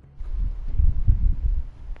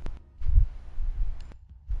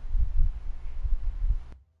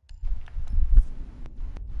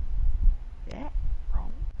 Yeah,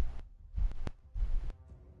 bro.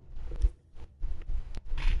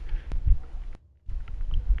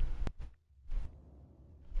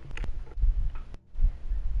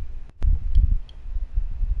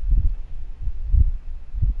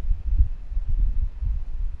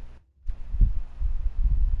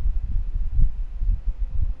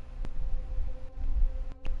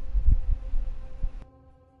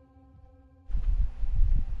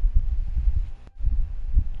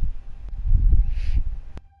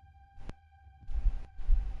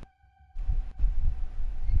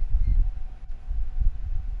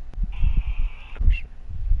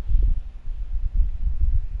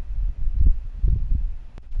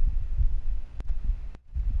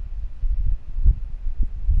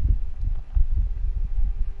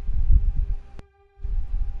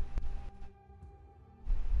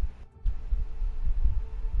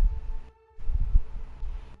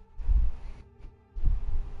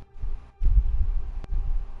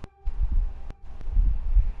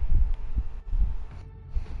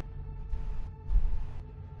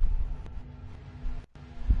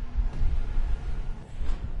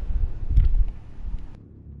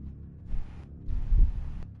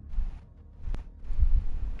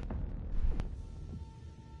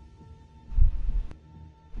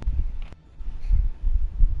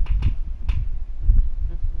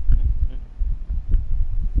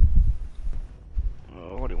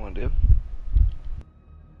 What do you want to do?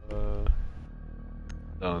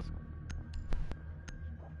 No, it's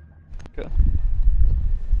Okay.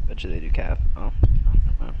 Bet you they do calf. Oh,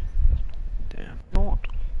 never mind. damn. Not.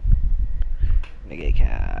 Gonna get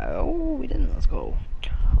calf. Oh, we didn't. Let's go.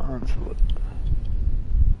 Consulate.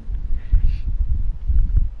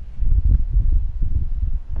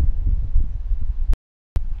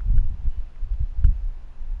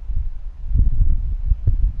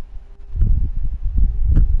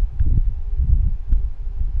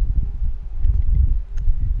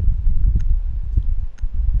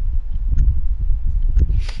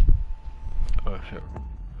 Oh shit.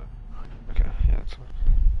 Okay, yeah, that's fine.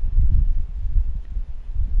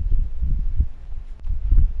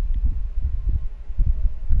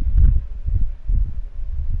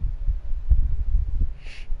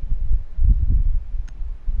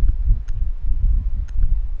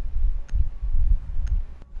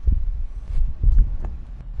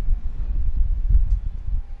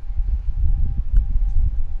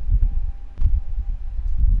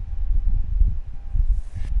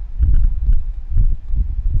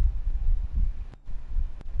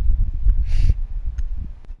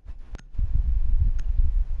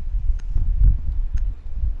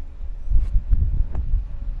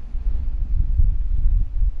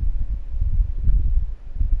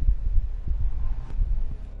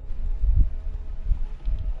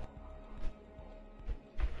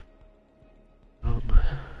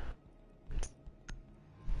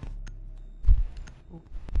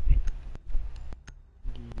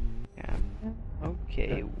 Yeah.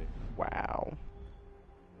 Okay. Wow.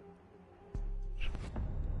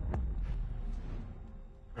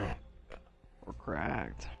 We're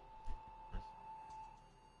cracked.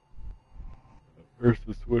 First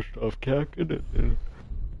the switched off Kakin and then...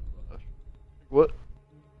 What?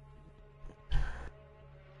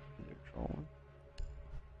 Neutral.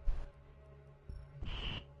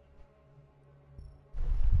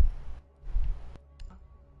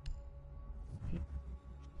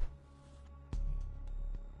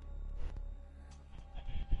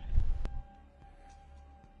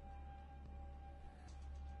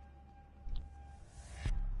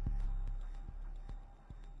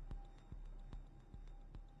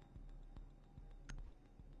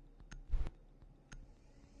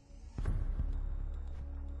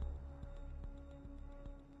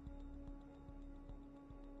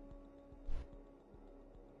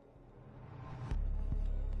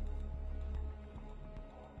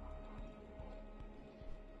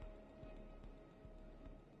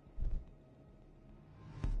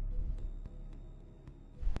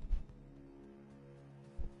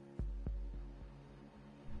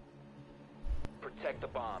 Protect the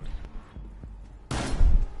bombs.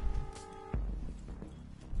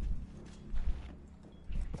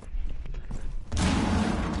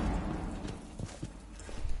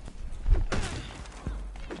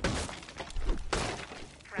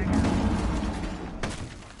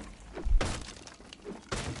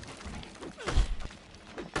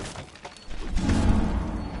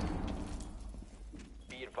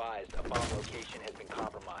 Be advised, a bomb location has been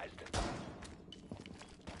compromised.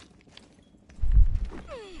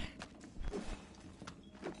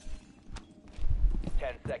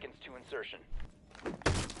 insertion.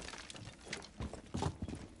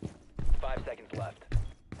 5 seconds left.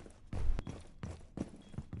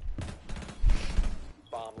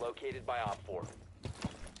 Bomb located by Op 4.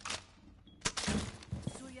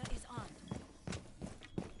 Surya is on.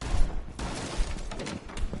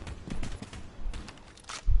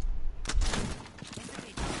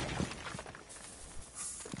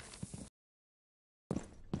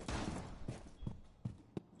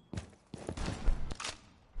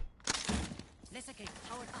 Desiccate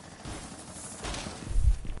powered up.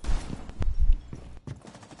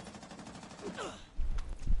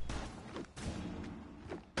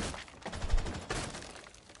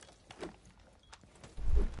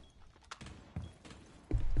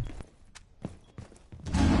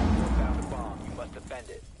 Found a bomb. You must defend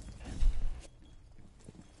it.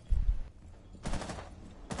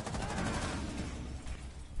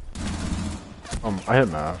 I hit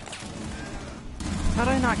Matt. How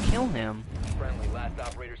did I not kill him? Friendly, last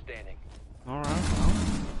operator standing. Alright, well.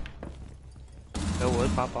 Still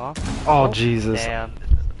would pop off. Oh, Jesus. Damn.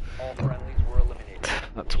 All friendlies were eliminated.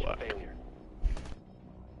 That's Mission whack. failure.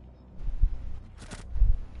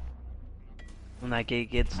 When that guy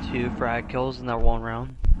gets 2 frag kills in that 1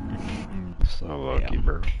 round. So lucky, Yeah.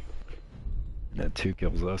 bro. Had 2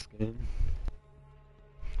 kills last game.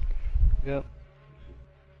 Yep.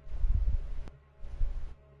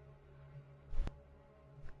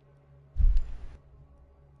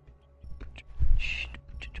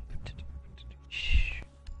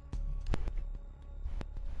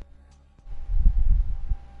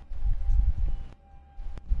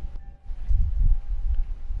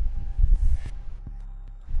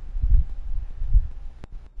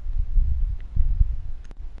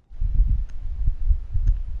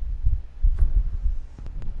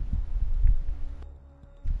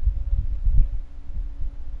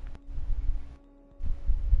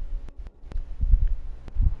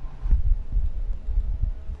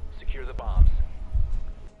 Secure the bombs.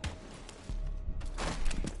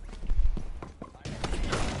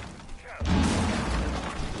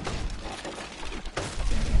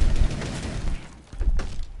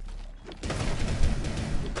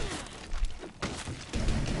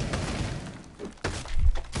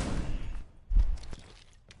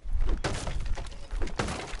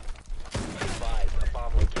 Advise, a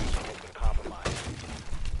bomb location has been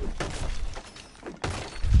compromised.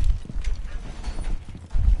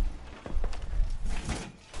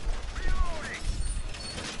 Reloading.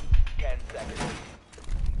 10 seconds.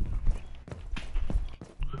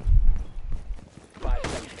 5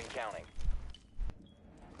 seconds and counting.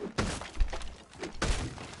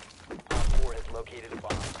 Op 4 has located a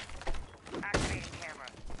bomb. Activating camera.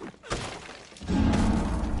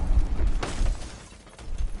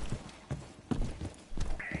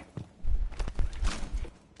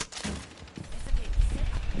 Desiccate set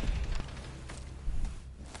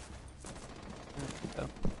up.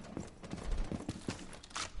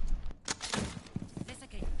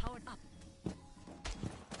 Desiccate powered up.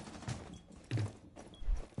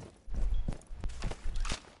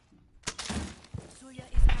 Surya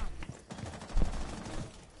is on.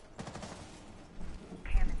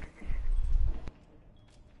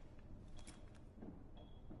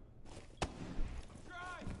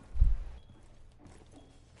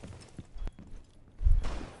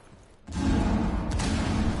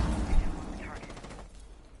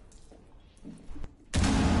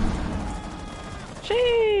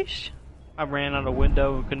 Sheesh! I ran out a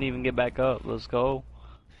window and couldn't even get back up. Let's go.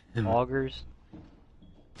 Augers.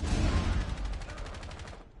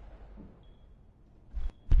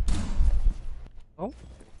 Oh.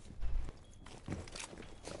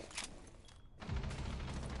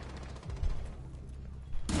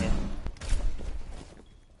 Yeah.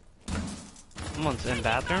 Someone's in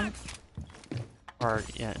bathroom? Or,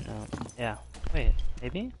 yeah, no. Yeah. Wait,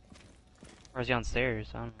 maybe? Or is he on stairs?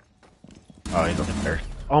 I don't know. Oh, he's up there.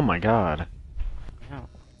 Oh my god. Yeah.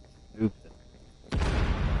 Oops.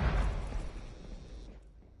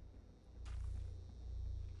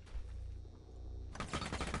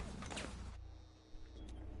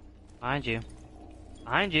 Behind you.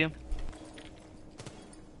 Behind you.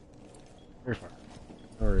 Very far.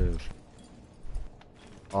 There he is.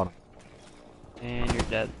 Bottom. And you're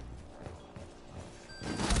dead.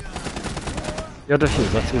 Yo,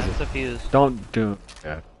 defuse, let's use That's it. a fuse. Don't do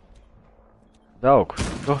yeah. No,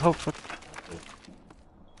 go help.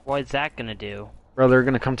 What's that gonna do? Bro, they're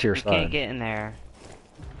gonna come to your You side. can't get in there.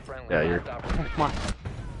 Friendly, Yeah, you're- last operator Oh my.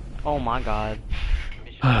 Oh my god.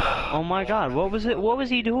 mission Oh my god. What was it? What was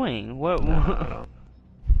he doing? What? I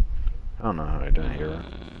don't know how I did here.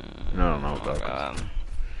 I don't know Oh about god. this.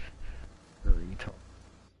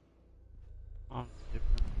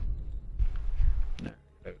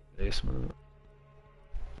 basement.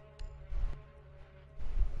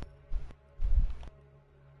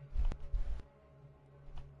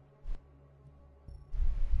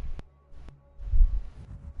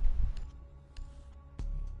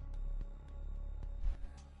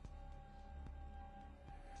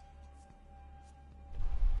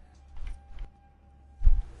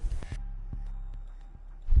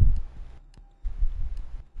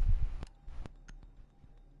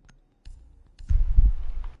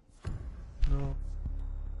 No.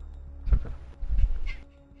 It's okay.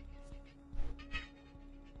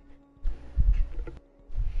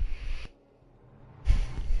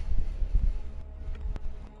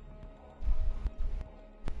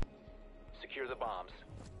 Secure the bombs.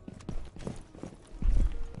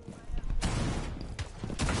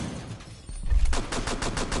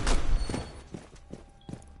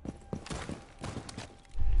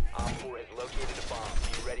 Op 4 has located a bomb.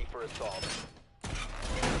 Be ready for assault.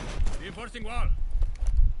 Reinforcing wall.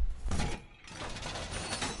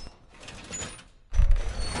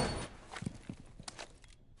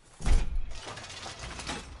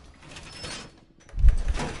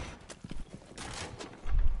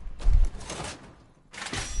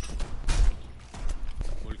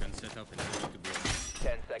 Vulcan set up and ready to blow.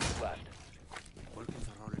 10 seconds left. Vulcans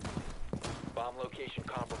are already. Bomb location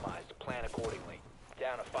compromised. Plan accordingly.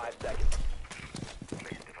 Down to 5 seconds.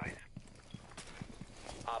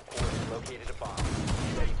 Op 4 has located a bomb.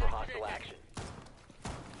 Be ready for hostile action.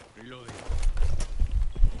 Reloading.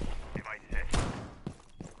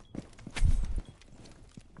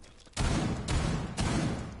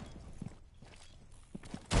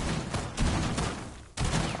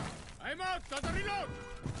 I'm out! Got to reload!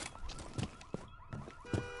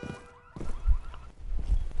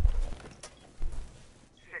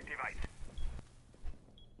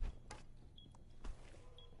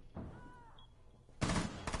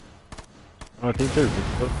 Oh, I think they're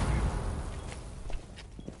Bigfoot.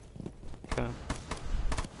 Okay.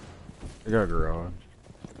 They got a garage.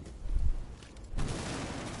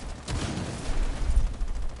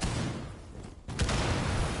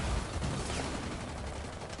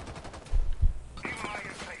 I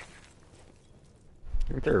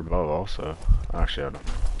think they're above also. Actually, I don't know.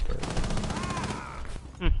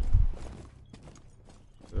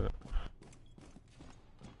 That's it.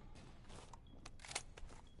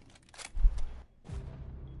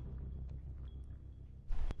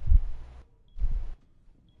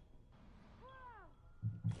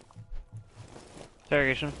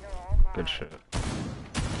 Interrogation. Good shit.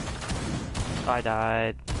 I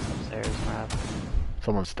died. Upstairs, map.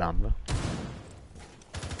 Someone's down though.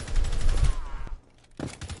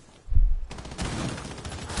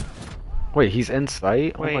 Wait, he's in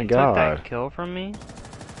sight? Wait, oh my took god. that kill from me?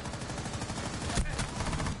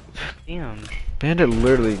 Damn. Bandit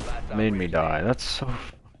literally made me die. That's so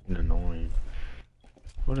fucking annoying.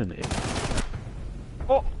 What an idiot.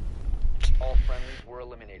 Oh! All friendlies were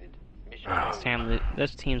eliminated. Mission failed.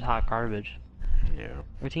 This team's hot garbage. Yeah.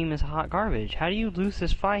 Your team is hot garbage. How do you lose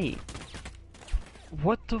this fight?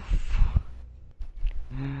 What the f-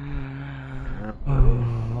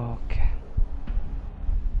 Oh, okay.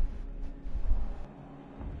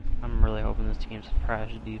 I'm really hoping this team's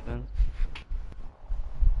trash defense.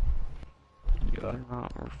 Yeah. If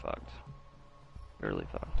not, we're fucked. We're really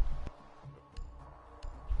fucked.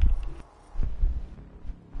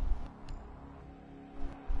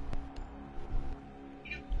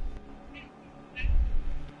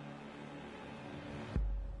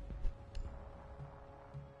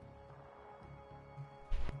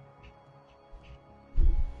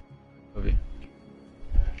 Love you.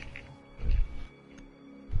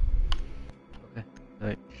 Okay.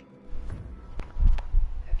 Night.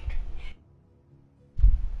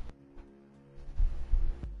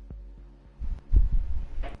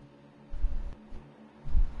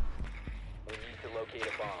 We need to locate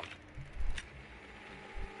a bomb.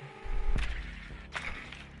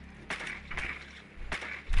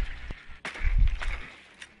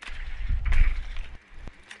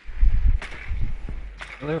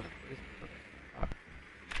 Hello.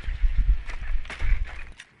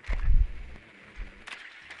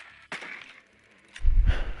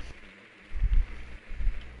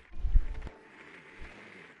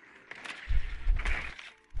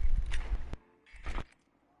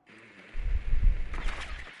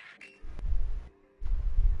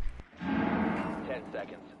 10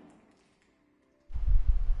 seconds.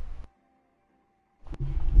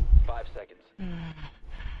 5 seconds.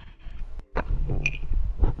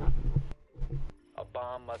 A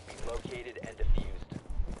bomb must be located and defused.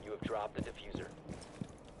 You have dropped the diffuser.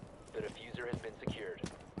 The diffuser has been secured.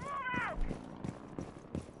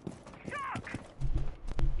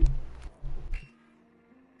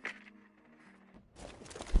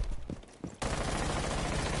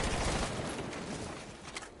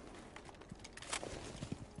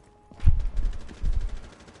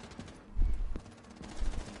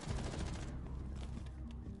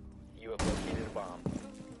 bomb.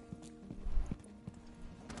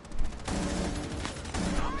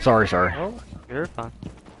 Sorry, sorry. Oh, you're fine.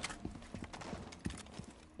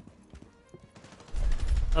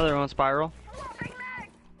 Another one spiral.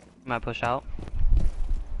 Might push out.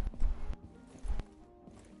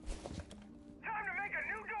 Time to make a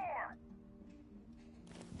new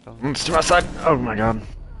door. It's to my side. Oh my god.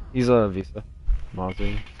 He's a Visa.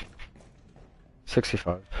 Mozzie.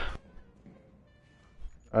 65.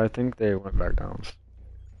 I think they went back down.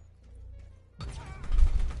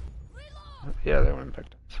 Yeah, they went back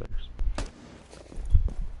downstairs.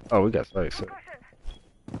 Oh, we got spikes. So.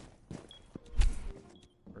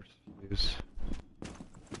 First fuse.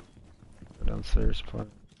 Go downstairs, play.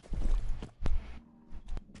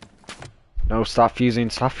 No, stop fusing,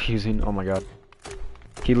 stop fusing. Oh my god.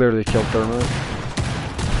 He literally killed Thermite.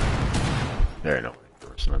 There ain't no way.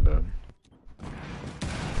 It's not dead.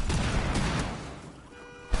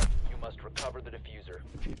 You must recover the diffuser.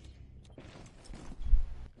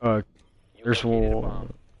 Uh, You there's located a one.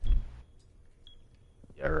 bomb.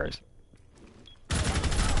 Yeah, right.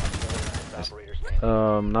 Operator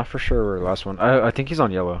standing. Not for sure. Last one. I think he's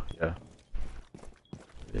on yellow. Yeah.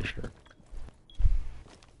 Pretty sure.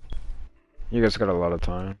 You guys got a lot of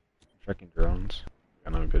time. Checking drones.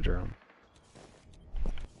 Got no good drone.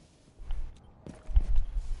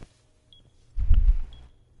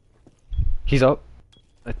 He's up.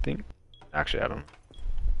 I think. Actually, I don't know.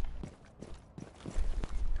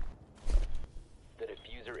 The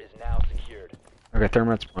diffuser is now secured. Okay,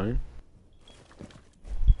 Thermite's playing.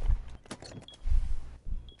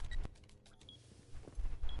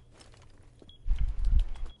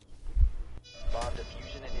 Bomb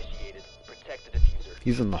diffusion initiated. Protect the diffuser.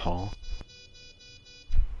 He's in the hall.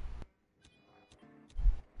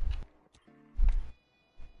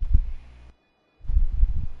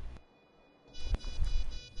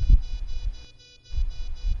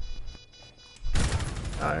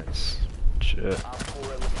 Nice. Shit. Op 4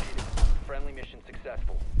 eliminated. Friendly mission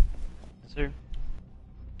successful. Sir.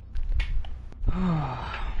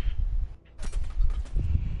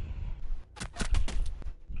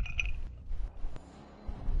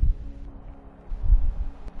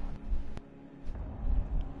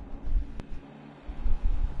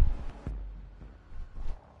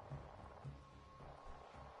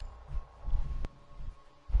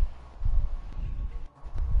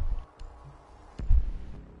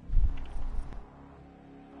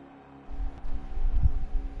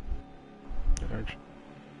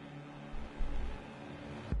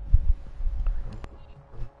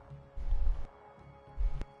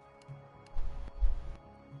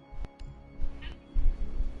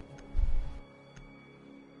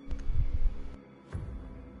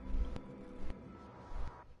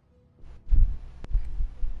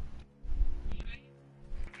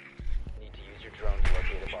 Need to use your drone to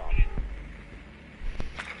locate a bomb.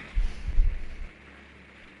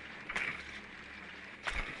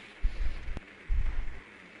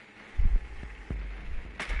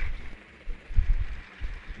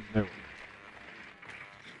 No.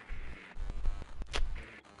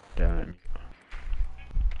 Damn it.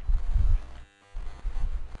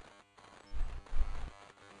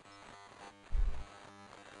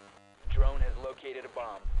 Drone has located a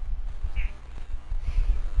bomb.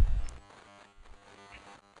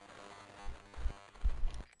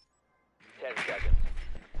 Seconds.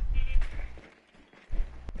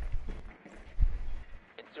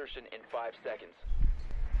 Insertion in 5 seconds.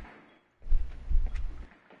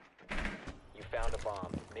 You found a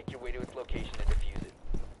bomb. Make your way to its location and defuse it.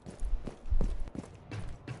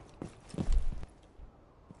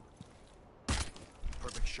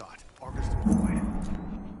 Perfect shot. Argus deployed.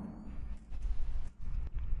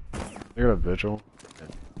 They got a vigil.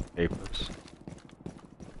 And papers.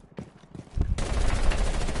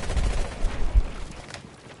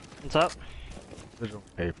 What's up? Vigil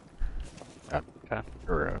paper. Yeah. Okay.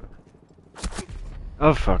 Or,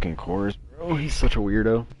 of fucking course, bro. He's such a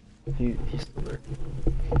weirdo. He's still there.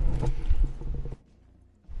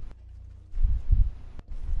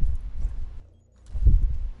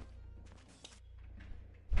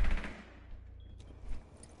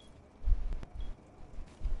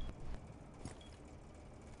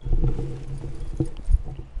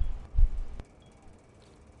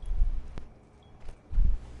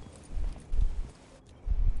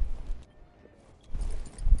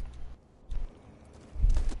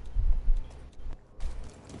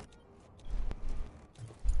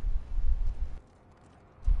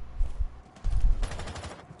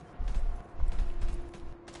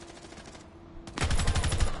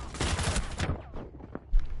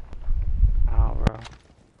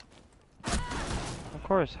 Of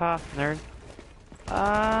course, ha, nerd.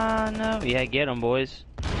 No. Yeah, get him, boys.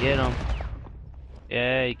 Get him.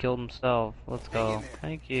 Yeah, he killed himself. Let's go.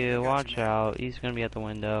 Thank you. Watch out. He's gonna be at the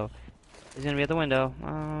window. He's gonna be at the window.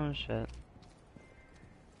 Oh, shit.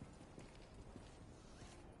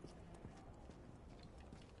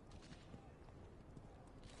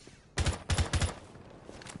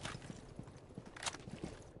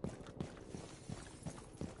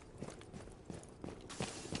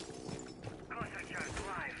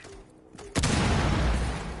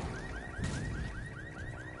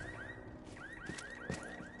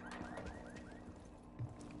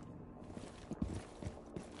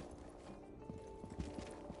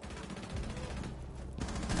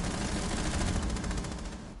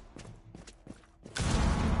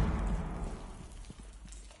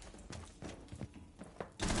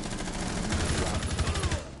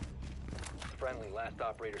 Friendly, last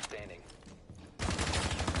operator standing.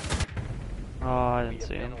 Oh, I We didn't have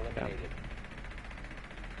see been him. Yeah. eliminated.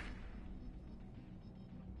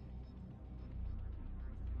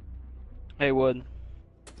 Hey, Wood.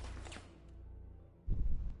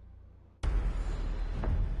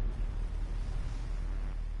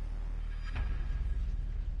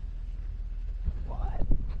 What?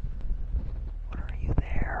 What are you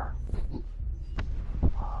there?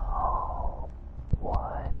 Oh,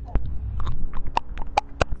 what?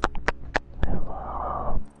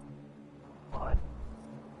 Hello? What?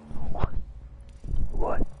 What?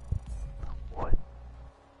 What? What?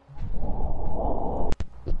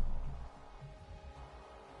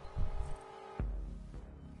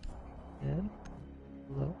 Ed?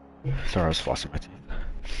 Hello? Sorry, I was flossing my teeth.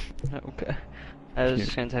 Okay. I was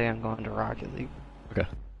just gonna tell you I'm going to Rocket League. Okay.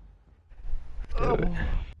 Do it.